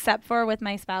 except for with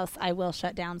my spouse, I will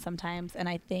shut down sometimes, and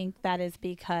I think that is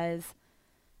because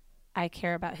I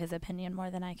care about his opinion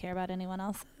more than I care about anyone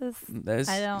else's.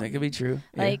 That could be true.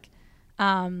 Yeah. Like,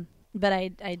 but I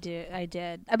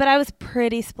did. But I was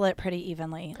pretty split pretty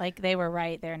evenly. Like they were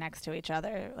right there next to each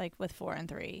other, like with 4 and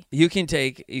 3. You can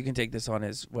take this on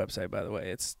his website, by the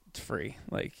way. It's free.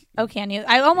 Like, Oh, can you?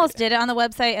 I almost did it on the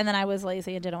website, and then I was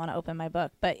lazy and didn't want to open my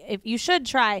book. But if you should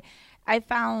try, I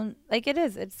found like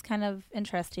it's kind of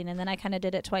interesting. And then I kind of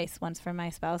did it twice, once for my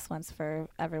spouse, once for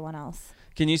everyone else.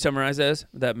 can you summarize those?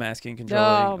 That masking,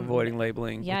 controlling, Um, avoiding,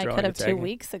 labeling, Yeah, I withdrawing, could have 2 attacking.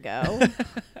 weeks ago. I Why didn't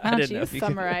don't know you if you could-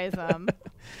 summarize them?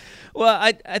 Well,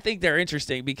 I think they're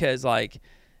interesting because like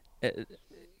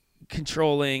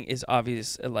controlling is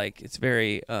obvious. Like it's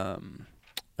very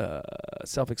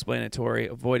self-explanatory.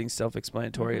 Avoiding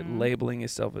self-explanatory. Mm-hmm. Labeling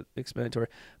is self-explanatory.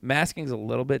 Masking is a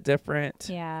little bit different.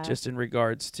 Yeah. Just in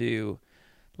regards to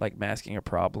like masking a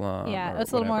problem. Yeah, or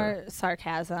it's a little whatever. more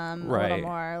sarcasm, a Right. little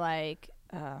more like,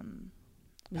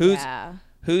 Who's- yeah.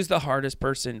 Who's the hardest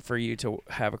person for you to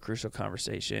have a crucial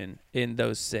conversation in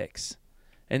those 6?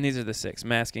 And these are the 6: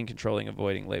 masking, controlling,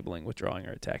 avoiding, labeling, withdrawing,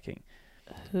 or attacking.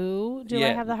 Who do I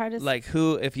have the hardest? Like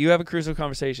who, if you have a crucial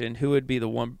conversation, who would be the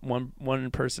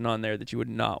one person on there that you would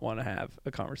not want to have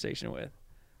a conversation with?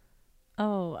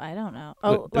 Oh, I don't know.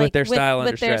 Oh, With their style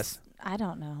under stress. I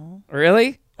don't know.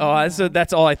 Really? Oh, Yeah. so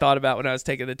that's all I thought about when I was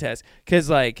taking the test. Because,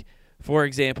 like, for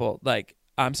example, like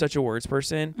I'm such a words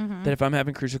person that if I'm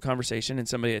having crucial conversation and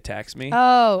somebody attacks me,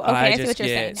 Oh, okay. I I see just what you're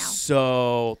saying get now.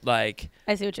 so like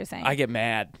I see what you're saying. I get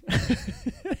mad.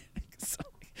 So,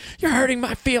 you're hurting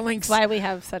my feelings. That's why we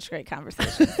have such great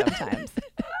conversations sometimes.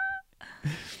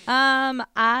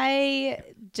 I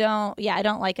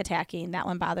don't like attacking. That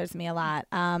one bothers me a lot.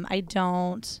 I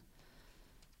don't.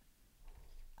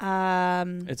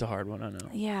 It's a hard one, I know.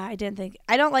 Yeah, I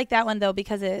don't like that one though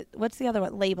because what's the other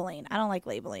one? Labeling. I don't like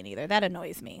labeling either. That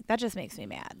annoys me. That just makes me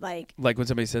mad. Like Like when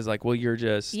somebody says, like, "Well, you're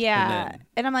just," yeah, and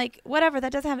and I'm like, whatever.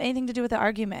 That doesn't have anything to do with the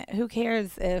argument. Who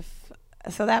cares if?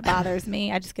 So that bothers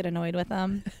me. I just get annoyed with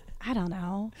them. I don't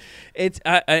know. it's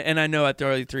and I know I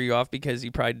totally threw you off because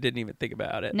you probably didn't even think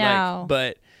about it. No. Like,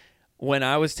 but when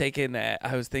I was taking that,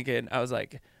 I was thinking, I was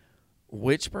like,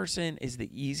 which person is the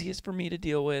easiest for me to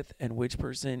deal with and which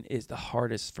person is the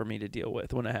hardest for me to deal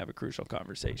with when I have a crucial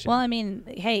conversation. Well, I mean,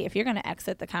 hey, if you're going to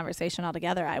exit the conversation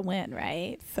altogether, I win,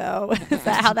 right? So is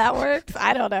that how that works?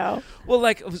 I don't know. Well,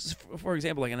 like, for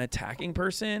example, like an attacking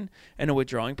person and a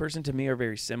withdrawing person to me are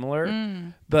very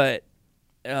similar. But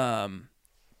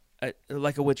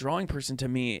like a withdrawing person to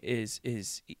me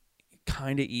is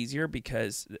kind of easier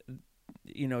because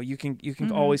you know, you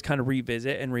can always kind of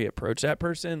revisit and reapproach that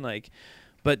person, like,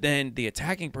 but then the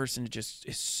attacking person just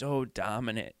is so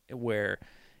dominant where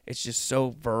it's just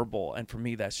so verbal, and for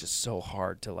me that's just so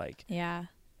hard to, like. Yeah.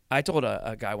 I told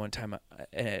a guy one time,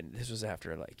 and this was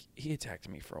after, like, he attacked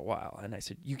me for a while, and I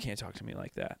said, you can't talk to me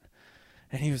like that.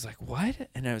 And he was like, what?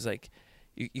 And I was like,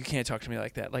 you can't talk to me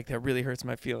like that. Like, that really hurts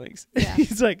my feelings. Yeah.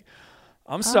 He's like,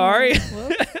 I'm sorry.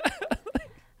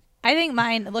 I think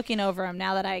mine, looking over them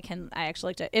now that I actually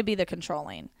looked at, it'd be the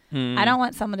controlling. I don't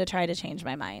want someone to try to change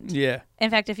my mind. Yeah. In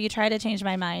fact, if you try to change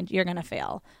my mind, you're going to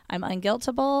fail. I'm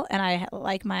unguiltable, and I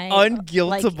like my...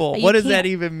 Unguiltable? Like, what does that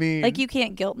even mean? Like, you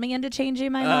can't guilt me into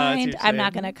changing my mind. I'm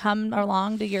not going to come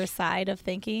along to your side of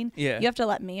thinking. Yeah. You have to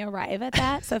let me arrive at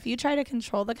that. So if you try to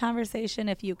control the conversation,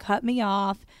 if you cut me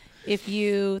off, if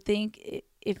you think,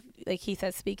 if like he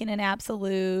says, speaking in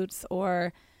absolutes,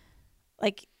 or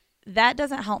like... that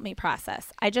doesn't help me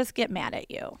process. I just get mad at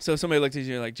you. So if somebody looked at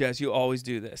you like, Jess, you always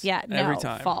do this. Yeah, every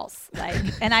time. False. Like,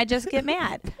 and I just get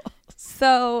mad.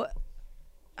 So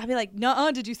I'd be like,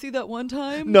 nuh-uh, did you see that one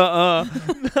time? Nuh-uh.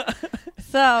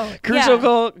 So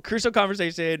crucial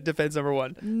conversation, defense number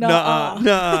one. Nuh-uh.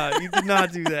 Nuh-uh. You did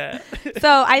not do that.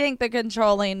 So I think the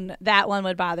controlling, that one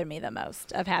would bother me the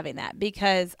most of having that,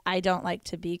 because I don't like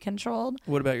to be controlled.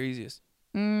 What about your easiest?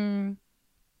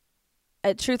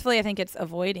 Truthfully, I think it's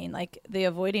avoiding, like the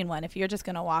avoiding one. If you're just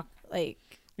going to walk, like...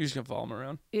 You're just going to follow them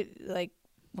around?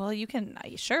 Well, you can...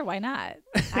 Sure, why not?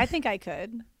 I think I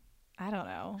could. I don't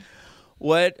know.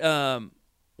 What,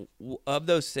 of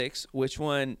those 6, which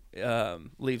one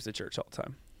leaves the church all the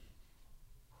time?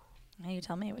 Now you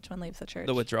tell me which one leaves the church.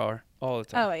 The withdrawer. All the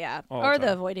time. Oh, yeah. All or the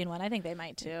the avoiding one. I think they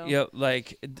might too. Yeah,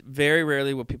 like very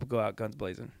rarely will people go out guns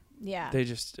blazing. Yeah. They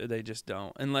just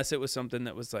don't, unless it was something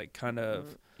that was like kind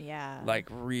of like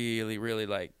really, really,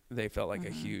 like they felt like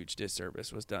a huge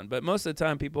disservice was done. But most of the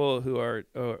time, people who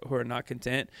are not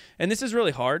content, and this is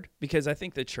really hard because I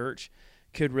think the church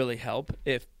could really help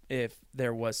if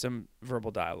there was some verbal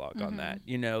dialogue on that.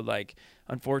 You know, like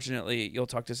unfortunately, you'll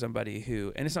talk to somebody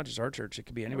who, and it's not just our church, it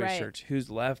could be anybody's church, who's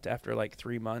left after like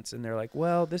 3 months, and they're like,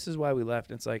 well, this is why we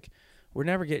left. And it's like, we're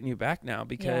never getting you back now,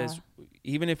 because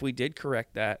even if we did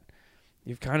correct that,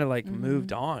 you've kind of like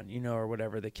moved on, you know, or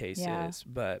whatever the case is.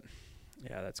 But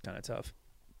yeah, that's kind of tough.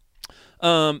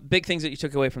 Big things that you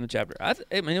took away from the chapter. I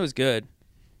mean, it was good.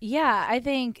 Yeah, I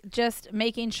think just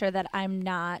making sure that I'm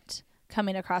not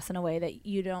coming across in a way that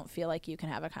you don't feel like you can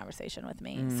have a conversation with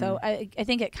me. So I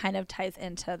think it kind of ties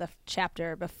into the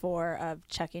chapter before of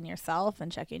checking yourself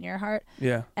and checking your heart.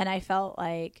 Yeah. And I felt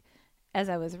like as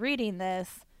I was reading this,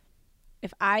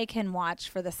 if I can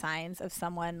watch for the signs of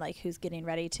someone like who's getting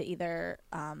ready to either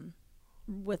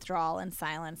withdrawal and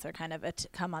silence or kind of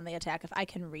come on the attack, if I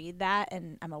can read that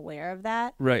and I'm aware of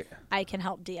that, I can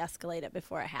help de-escalate it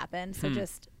before it happens. So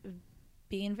just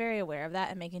being very aware of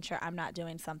that and making sure I'm not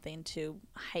doing something to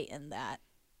heighten that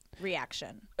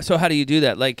reaction. So how do you do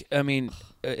that? Like, I mean,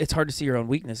 it's hard to see your own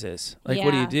weaknesses. Like,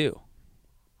 what do? Do you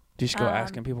just go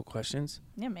asking people questions?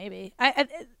 Yeah, maybe.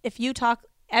 If you talk...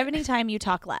 Anytime you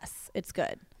talk less, it's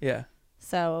good. Yeah.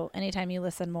 So anytime you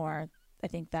listen more, I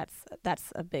think that's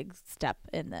a big step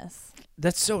in this.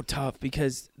 That's so tough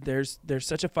because there's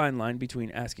such a fine line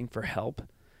between asking for help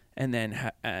and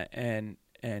then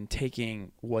and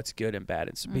taking what's good and bad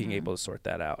and being able to sort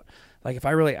that out. Like if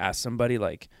I really ask somebody,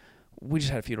 like we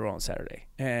just had a funeral on Saturday,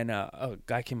 and a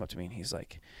guy came up to me and he's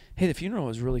like, "Hey, the funeral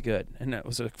was really good," and that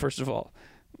was like, first of all,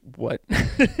 what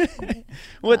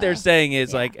they're saying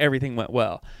is like everything went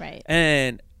well, right?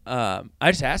 And I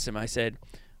just asked him, I said,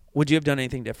 would you have done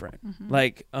anything different?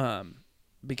 Like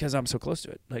because I'm so close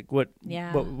to it, like what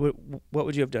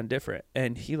would you have done different?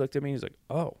 And he looked at me and he's like,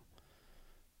 oh,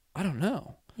 I don't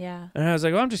know. Yeah. And I was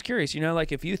like, well, I'm just curious, you know,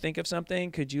 like if you think of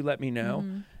something, could you let me know?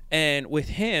 And with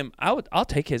him, I'll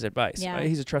take his advice. Yeah.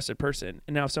 He's a trusted person.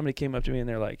 And now if somebody came up to me and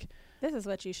they're like, this is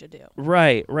what you should do,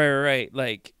 right,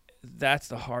 like that's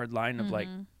the hard line of like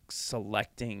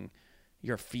selecting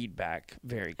your feedback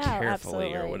very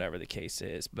carefully or whatever the case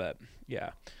is. But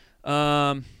yeah.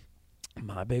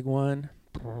 My big one,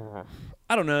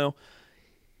 I don't know.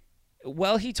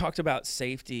 Well, he talked about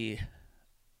safety.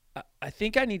 I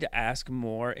think I need to ask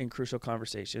more in crucial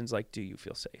conversations, like, do you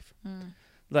feel safe?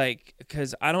 Like,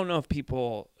 because I don't know if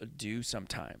people do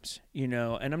sometimes, you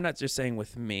know, and I'm not just saying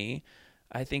with me.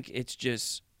 I think it's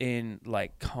just in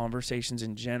like conversations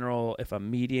in general. If I'm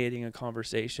mediating a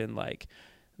conversation, like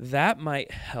that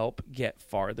might help get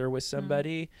farther with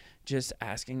somebody. Just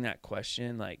asking that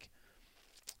question, like,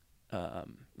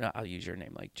 I'll use your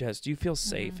name, like, Jess, do you feel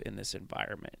safe in this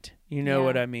environment? You know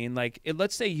what I mean? Like,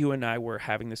 let's say you and I were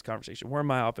having this conversation. We're in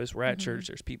my office, we're at church,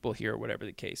 there's people here, whatever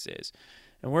the case is.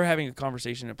 And we're having a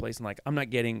conversation in a place and like, I'm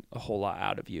not getting a whole lot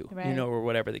out of you, you know, or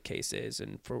whatever the case is.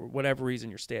 And for whatever reason,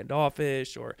 you're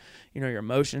standoffish or, you know, your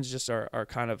emotions just are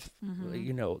kind of,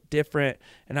 you know, different.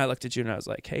 And I looked at you and I was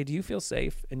like, hey, do you feel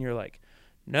safe? And you're like,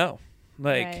 no.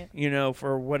 Like, you know,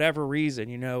 for whatever reason,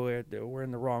 you know, we're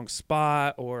in the wrong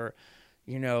spot or,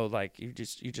 you know, like you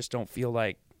just don't feel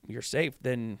like you're safe,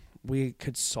 then we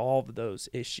could solve those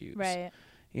issues. Right.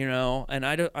 You know, and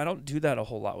I don't do that a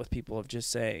whole lot with people of just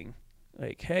saying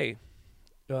like, hey,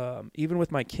 even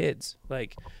with my kids,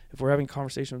 like if we're having a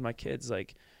conversation with my kids,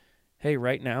 like, hey,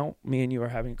 right now, me and you are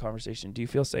having a conversation. Do you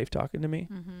feel safe talking to me?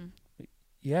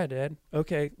 Yeah, Dad.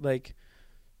 Okay. Like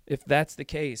if that's the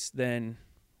case, then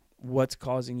what's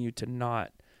causing you to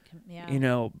not, you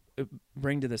know,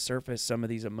 bring to the surface some of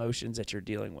these emotions that you're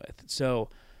dealing with? So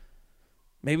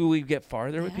maybe we get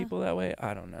farther with people that way.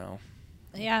 I don't know.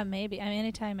 Yeah, maybe. I mean,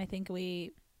 anytime I think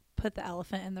we put the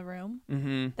elephant in the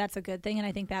room, that's a good thing. And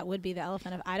I think that would be the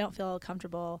elephant of I don't feel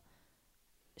comfortable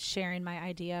sharing my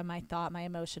idea, my thought, my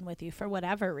emotion with you for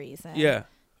whatever reason. Yeah.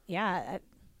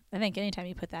 I think anytime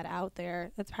you put that out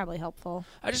there, that's probably helpful.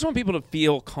 I just want people to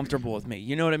feel comfortable with me.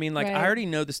 You know what I mean? Like, I already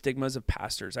know the stigmas of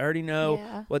pastors. I already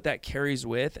know what that carries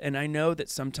with. And I know that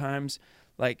sometimes,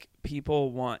 like,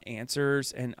 people want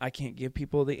answers, and I can't give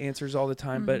people the answers all the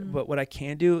time. But what I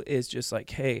can do is just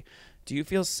like, hey, do you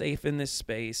feel safe in this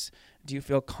space? Do you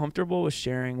feel comfortable with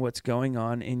sharing what's going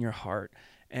on in your heart?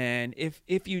 And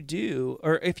if you do,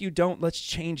 or if you don't, let's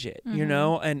change it, you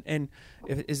know? And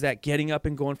is that getting up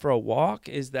and going for a walk?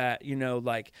 Is that, you know,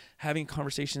 like having a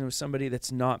conversation with somebody that's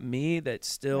not me, that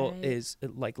still is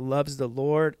like loves the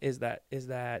Lord? Is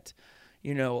that,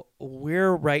 you know,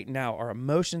 we're right now, our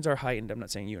emotions are heightened. I'm not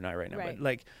saying you and I right now, but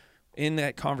like in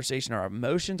that conversation, our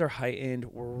emotions are heightened.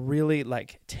 We're really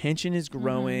like tension is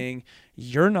growing.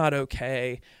 You're not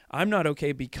okay. I'm not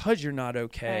okay because you're not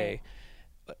okay.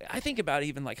 I think about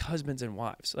even like husbands and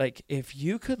wives. Like if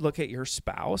you could look at your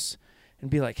spouse and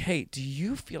be like, hey, do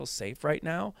you feel safe right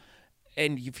now?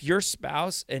 And if your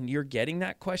spouse and you're getting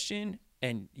that question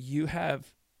and you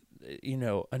have, you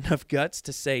know, enough guts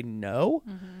to say no,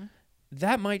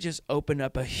 that might just open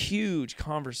up a huge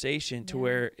conversation to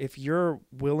where if you're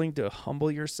willing to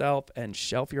humble yourself and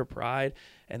shelf your pride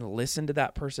and listen to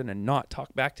that person and not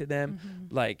talk back to them,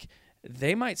 like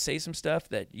they might say some stuff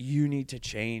that you need to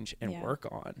change and work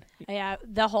on. Yeah.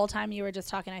 The whole time you were just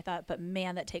talking, I thought, but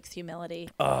man, that takes humility.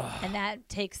 And that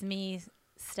takes me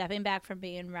stepping back from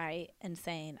being right and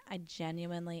saying, I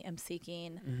genuinely am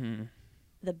seeking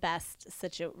the best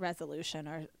resolution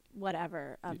or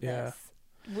whatever of this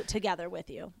together with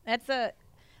you.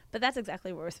 But that's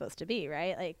exactly where we're supposed to be,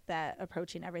 right? Like that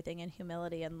approaching everything in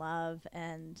humility and love.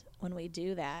 And when we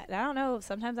do that, I don't know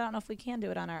if we can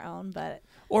do it on our own, but.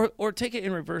 Or take it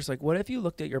in reverse. Like what if you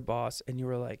looked at your boss and you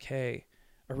were like, hey,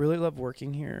 I really love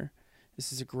working here.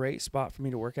 This is a great spot for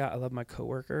me to work at. I love my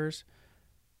coworkers.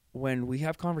 When we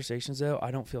have conversations though,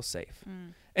 I don't feel safe.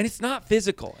 And it's not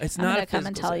physical. It's not a physical. I'm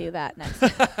going to come and tell you that next.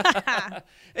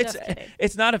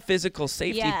 It's not a physical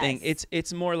safety thing.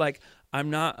 It's more like I'm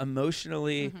not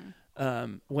emotionally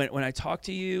when I talk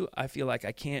to you, I feel like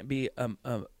I can't be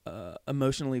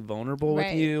emotionally vulnerable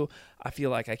with you. I feel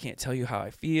like I can't tell you how I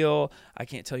feel. I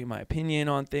can't tell you my opinion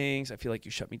on things. I feel like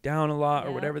you shut me down a lot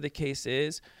or whatever the case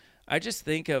is. I just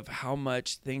think of how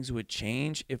much things would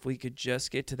change if we could just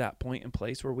get to that point in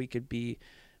place where we could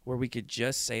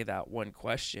just say that one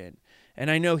question.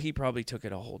 And I know he probably took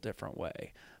it a whole different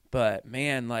way, but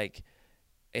man, like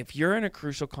if you're in a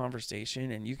crucial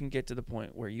conversation and you can get to the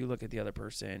point where you look at the other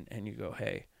person and you go,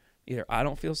 hey, either I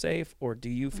don't feel safe or do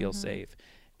you feel safe,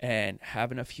 and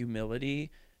have enough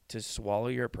humility to swallow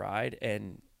your pride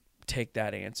and take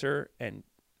that answer and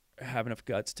have enough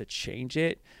guts to change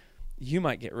it, you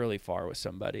might get really far with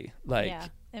somebody. Like,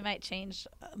 it might change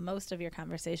most of your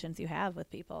conversations you have with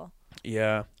people.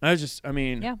 Yeah. I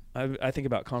think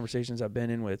about conversations I've been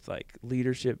in with like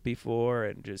leadership before,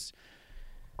 and just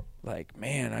like,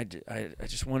 man, I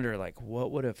just wonder like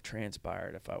what would have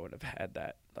transpired if I would have had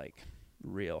that like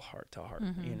real heart to heart,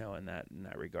 you know, in that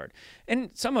regard. And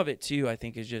some of it too, I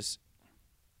think is just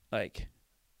like,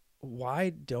 why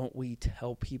don't we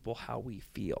tell people how we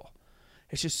feel?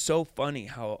 It's just so funny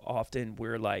how often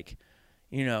we're like,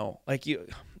 you know, like you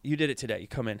did it today. You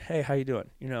come in, hey, how you doing?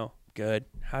 You know, good.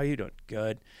 How you doing?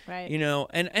 Good. Right. You know,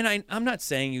 and I'm not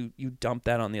saying you dump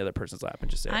that on the other person's lap and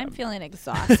just say, I'm feeling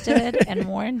exhausted and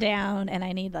worn down, and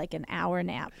I need like an hour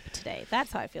nap today.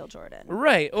 That's how I feel, Jordan.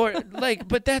 right. Or like,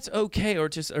 but that's okay. Or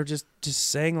just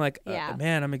saying like, Yeah.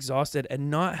 man, I'm exhausted,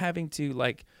 and not having to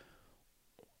like,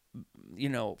 you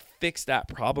know, fix that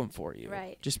problem for you.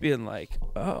 Right. Just being like,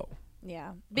 oh.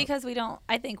 Yeah, because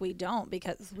I think we don't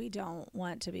because we don't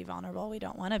want to be vulnerable. We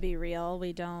don't want to be real.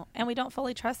 We don't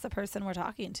fully trust the person we're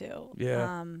talking to.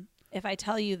 Yeah. If I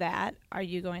tell you that, are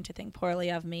you going to think poorly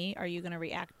of me? Are you going to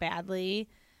react badly?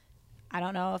 I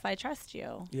don't know if I trust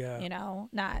you. Yeah. You know,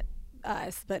 not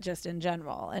us, but just in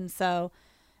general. And so,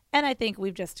 and I think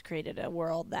we've just created a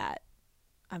world that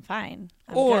I'm fine.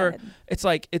 I'm or good. it's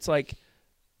like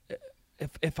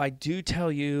if I do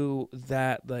tell you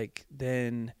that, like,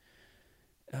 then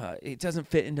it doesn't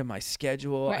fit into my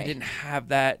schedule. Right. I didn't have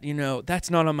that, you know, that's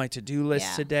not on my to-do list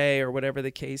Yeah. today, or whatever the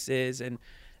case is. And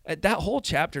that whole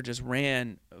chapter just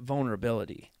ran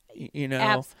vulnerability, you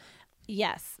know?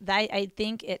 Yes, I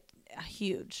think it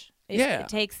huge. Yeah. It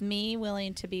takes me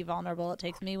willing to be vulnerable. It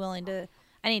takes me willing to.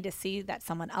 I need to see that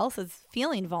someone else is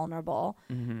feeling vulnerable.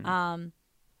 Mm-hmm.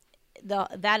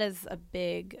 That is a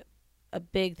big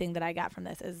thing that I got from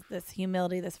this is this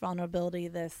humility, this vulnerability,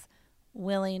 this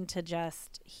willing to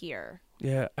just hear.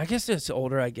 Yeah, I guess the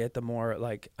older I get, the more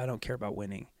like I don't care about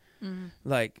winning.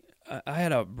 Like I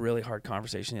had a really hard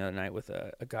conversation the other night with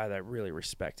a guy that I really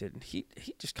respected, and he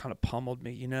just kind of pummeled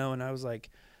me, you know. And I was like,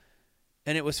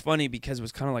 and it was funny because it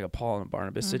was kind of like a Paul and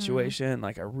Barnabas situation.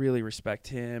 Like I really respect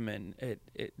him, and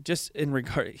it just in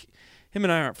regard, him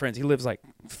and I aren't friends. He lives like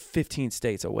 15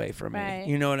 states away from Right.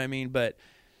 me. You know what I mean? But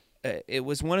it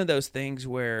was one of those things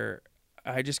where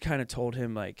I just kind of told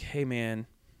him like, hey man,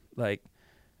 like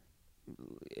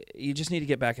you just need to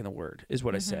get back in the Word is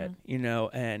what I said, you know,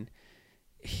 and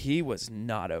he was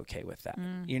not okay with that,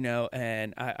 you know,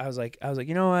 and I was like,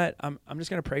 you know what, I'm just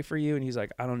going to pray for you. And he's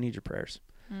like, I don't need your prayers.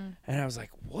 And I was like,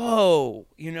 whoa,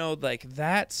 you know, like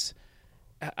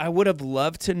I would have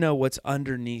loved to know what's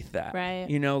underneath that, Right.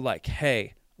 you know, like,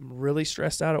 hey, I'm really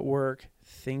stressed out at work.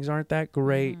 Things aren't that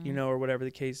great, you know, or whatever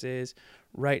the case is.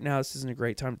 Right now, this isn't a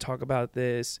great time to talk about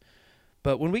this.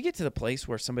 But when we get to the place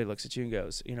where somebody looks at you and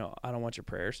goes, you know, I don't want your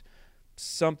prayers,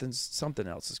 something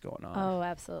else is going on. Oh,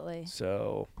 absolutely.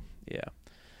 So, yeah.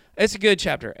 It's a good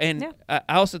chapter. And Yeah.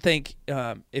 I also think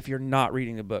if you're not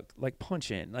reading the book, like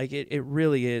punch in. Like it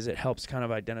really is. It helps kind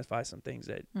of identify some things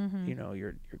that, you know,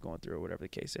 you're going through or whatever the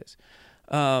case is.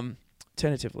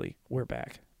 Tentatively, we're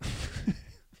back.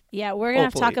 Yeah, we're gonna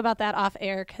have to Hopefully. talk about that off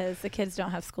air because the kids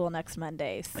don't have school next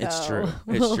Monday. So It's true.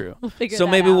 It's we'll- true. We'll figure So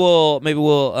that maybe out. we'll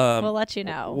let you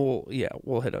know.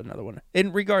 We'll hit another one.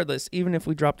 And regardless, even if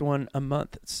we dropped one a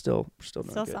month, we're still doing Still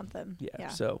good. something. Yeah.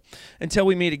 So until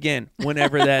we meet again,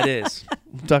 whenever that is,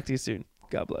 we'll talk to you soon.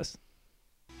 God bless.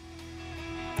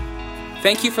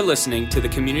 Thank you for listening to the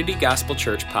Community Gospel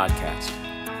Church podcast.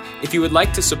 If you would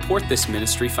like to support this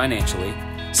ministry financially,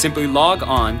 simply log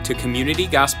on to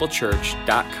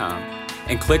communitygospelchurch.com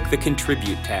and click the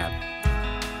Contribute tab.